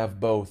we have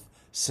both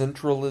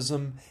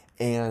centralism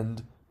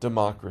and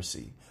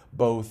democracy,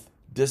 both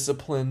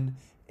discipline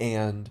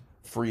and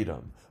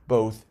freedom,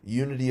 both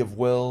unity of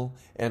will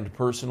and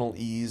personal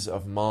ease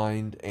of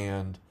mind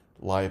and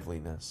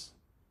liveliness.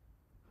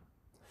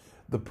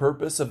 The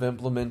purpose of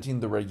implementing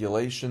the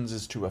regulations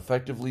is to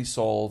effectively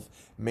solve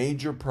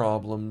major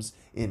problems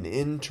in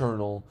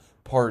internal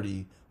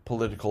party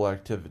political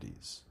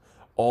activities.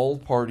 All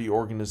party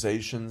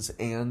organizations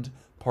and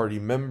party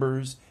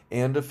members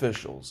and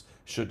officials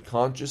should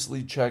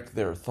consciously check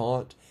their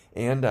thought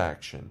and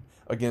action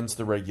against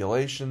the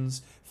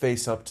regulations,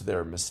 face up to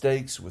their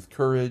mistakes with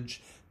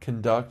courage,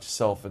 conduct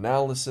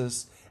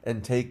self-analysis,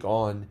 and take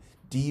on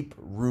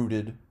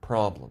deep-rooted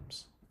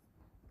problems.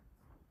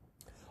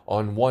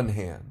 On one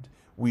hand,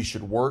 we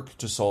should work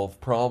to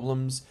solve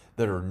problems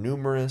that are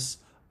numerous,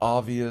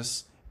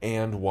 obvious,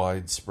 and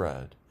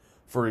widespread.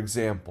 For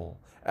example,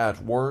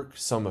 at work,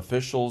 some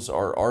officials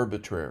are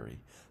arbitrary,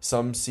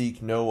 some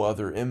seek no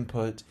other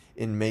input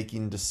in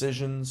making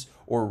decisions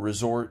or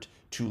resort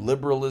to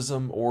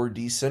liberalism or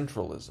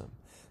decentralism.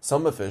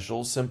 Some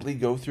officials simply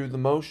go through the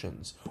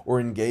motions or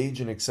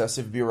engage in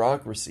excessive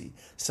bureaucracy,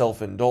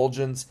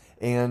 self-indulgence,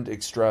 and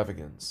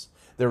extravagance.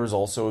 There is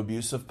also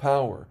abuse of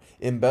power,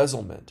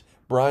 embezzlement,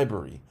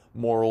 bribery,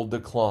 moral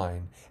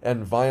decline,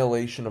 and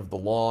violation of the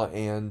law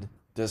and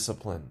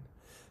discipline.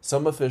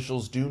 Some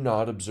officials do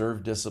not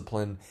observe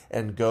discipline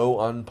and go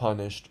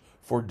unpunished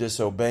for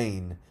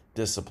disobeying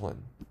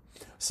discipline.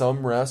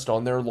 Some rest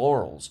on their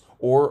laurels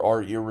or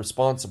are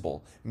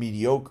irresponsible,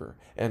 mediocre,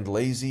 and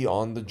lazy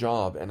on the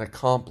job and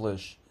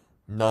accomplish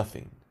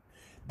nothing.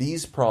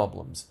 These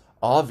problems,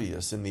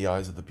 obvious in the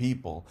eyes of the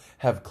people,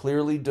 have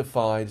clearly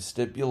defied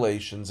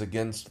stipulations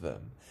against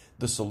them.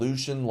 The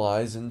solution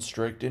lies in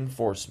strict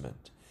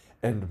enforcement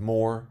and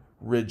more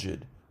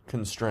rigid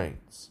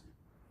constraints.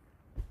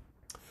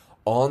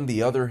 On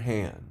the other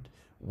hand,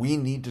 we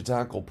need to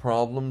tackle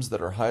problems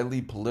that are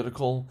highly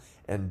political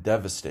and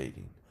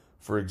devastating.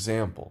 For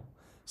example,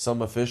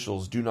 some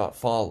officials do not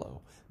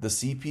follow the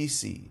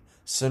CPC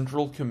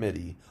Central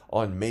Committee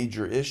on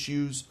major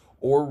issues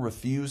or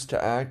refuse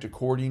to act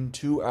according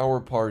to our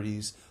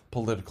party's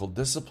political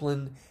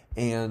discipline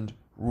and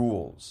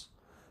rules.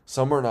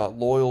 Some are not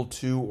loyal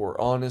to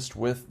or honest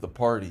with the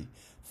party,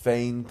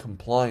 feign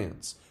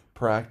compliance,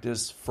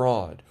 practice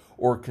fraud,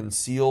 or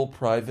conceal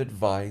private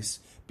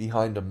vice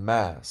behind a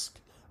mask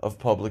of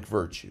public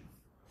virtue.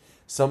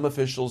 Some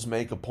officials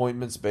make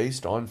appointments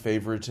based on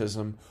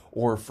favoritism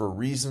or for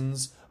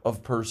reasons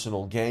of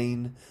personal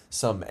gain.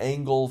 Some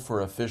angle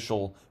for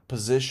official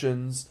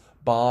positions,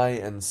 buy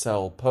and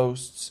sell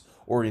posts,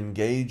 or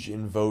engage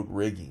in vote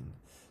rigging.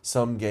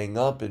 Some gang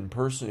up in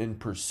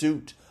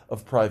pursuit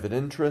of private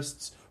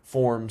interests,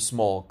 form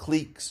small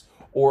cliques,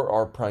 or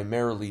are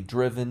primarily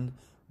driven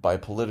by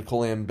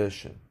political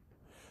ambition.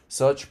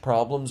 Such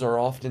problems are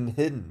often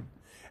hidden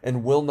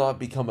and will not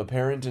become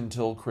apparent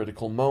until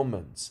critical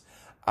moments.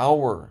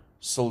 Our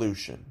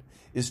solution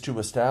is to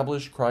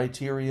establish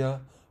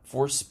criteria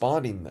for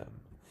spotting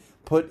them,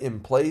 put in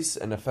place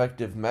an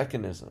effective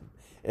mechanism,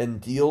 and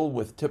deal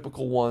with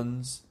typical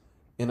ones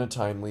in a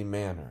timely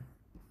manner.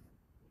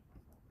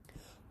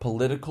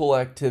 Political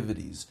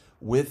activities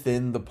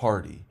within the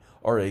party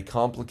are a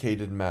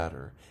complicated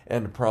matter,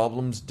 and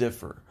problems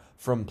differ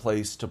from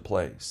place to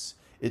place.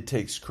 It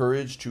takes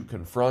courage to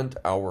confront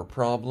our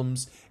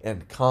problems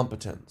and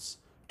competence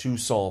to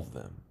solve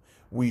them.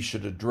 We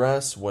should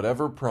address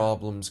whatever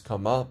problems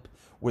come up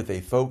with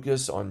a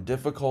focus on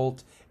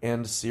difficult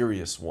and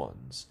serious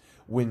ones.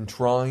 When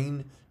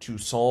trying to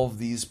solve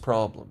these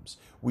problems,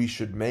 we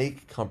should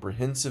make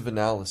comprehensive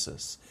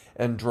analysis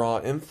and draw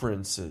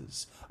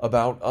inferences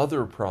about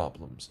other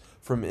problems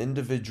from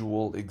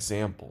individual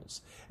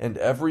examples, and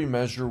every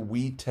measure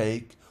we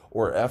take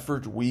or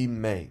effort we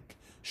make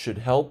should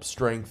help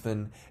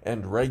strengthen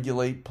and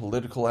regulate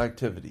political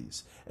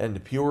activities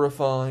and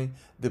purify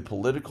the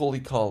political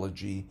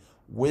ecology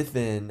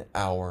within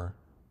our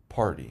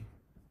party.